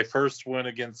 My first win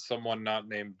against someone not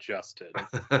named Justin.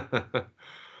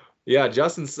 Yeah,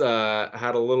 Justin's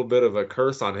had a little bit of a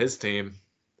curse on his team.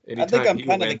 I think I'm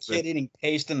kind of the kid eating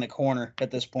paste in the corner at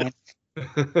this point.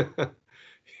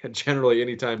 Generally,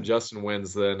 anytime Justin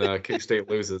wins, then K-State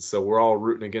loses. So we're all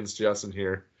rooting against Justin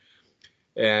here.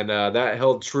 And that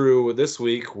held true this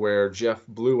week, where Jeff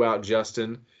blew out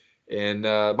Justin. And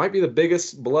might be the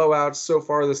biggest blowout so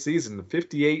far this season,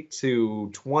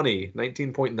 58-20,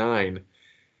 19.9.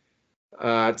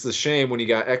 It's a shame when you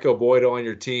got Echo Boydo on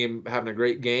your team having a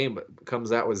great game, but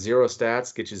comes out with 0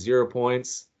 stats, gets you 0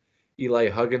 points. Eli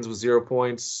Huggins with 0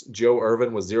 points. Joe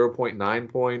Irvin with 0.9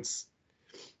 points.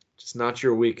 Just not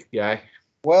your week, guy.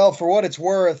 Well, for what it's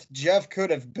worth, Jeff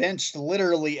could have benched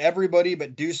literally everybody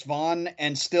but Deuce Vaughn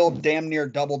and still damn near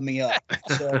doubled me up.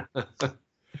 So.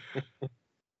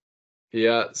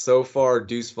 Yeah, so far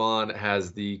Deuce Vaughn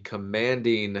has the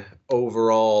commanding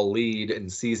overall lead in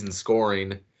season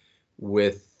scoring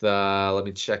with, let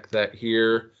me check that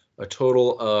here, a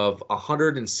total of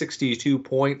 162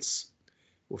 points,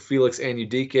 with Felix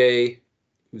Anudike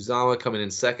Uzama coming in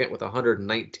second with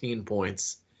 119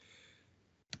 points.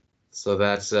 So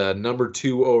that's number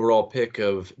 2 overall pick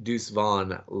of Deuce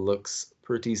Vaughn. Looks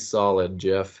pretty solid,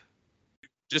 Jeff.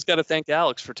 Just got to thank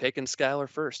Alex for taking Skyler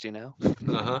first,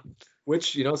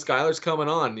 Which, Skyler's coming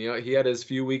on. He had his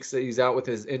few weeks that he's out with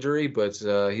his injury, but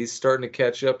he's starting to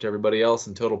catch up to everybody else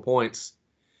in total points.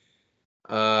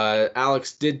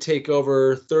 Alex did take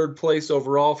over 3rd place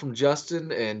overall from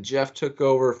Justin, and Jeff took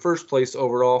over 1st place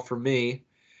overall from me.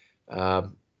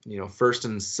 1st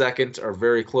and 2nd are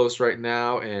very close right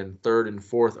now, and 3rd and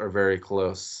 4th are very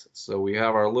close. So we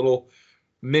have our little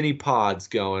mini pods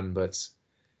going, but,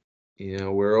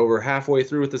 we're over halfway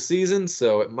through with the season,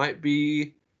 so it might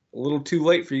be a little too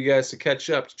late for you guys to catch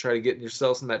up to try to get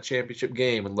yourselves in that championship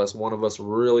game, unless one of us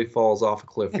really falls off a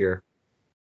cliff here.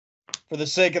 For the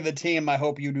sake of the team, I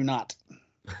hope you do not.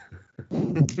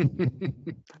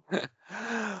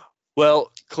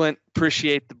 Well, Clint,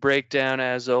 appreciate the breakdown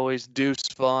as always.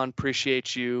 Deuce Vaughn,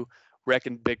 appreciate you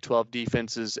wrecking Big 12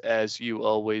 defenses as you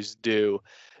always do.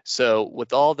 So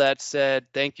with all that said,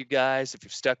 thank you guys. If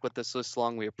you've stuck with us this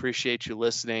long, we appreciate you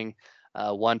listening.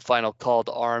 One final call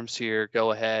to arms here.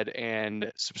 Go ahead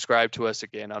and subscribe to us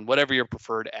again on whatever your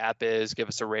preferred app is. Give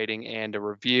us a rating and a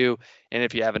review. And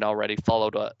if you haven't already,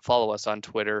 follow us on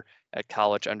Twitter at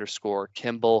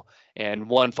college_Kimball. And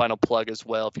one final plug as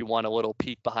well. If you want a little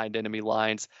peek behind enemy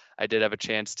lines, I did have a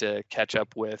chance to catch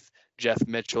up with Jeff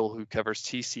Mitchell, who covers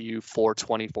TCU for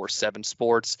 24/7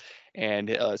 Sports,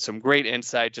 and some great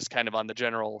insight just kind of on the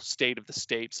general state of the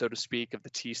state, so to speak, of the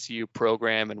TCU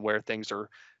program and where things are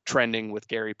trending with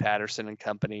Gary Patterson and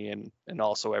company, and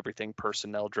also everything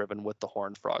personnel driven with the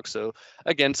Horned Frog. So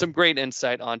again, some great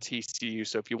insight on TCU.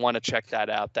 So if you want to check that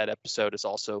out, that episode is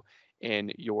also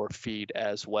in your feed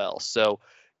as well. So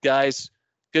guys,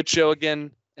 good show again.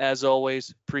 As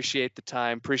always, appreciate the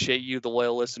time. Appreciate you, the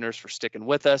loyal listeners, for sticking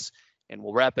with us. And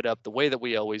we'll wrap it up the way that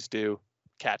we always do.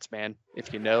 Cats, man,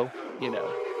 if you know, you know.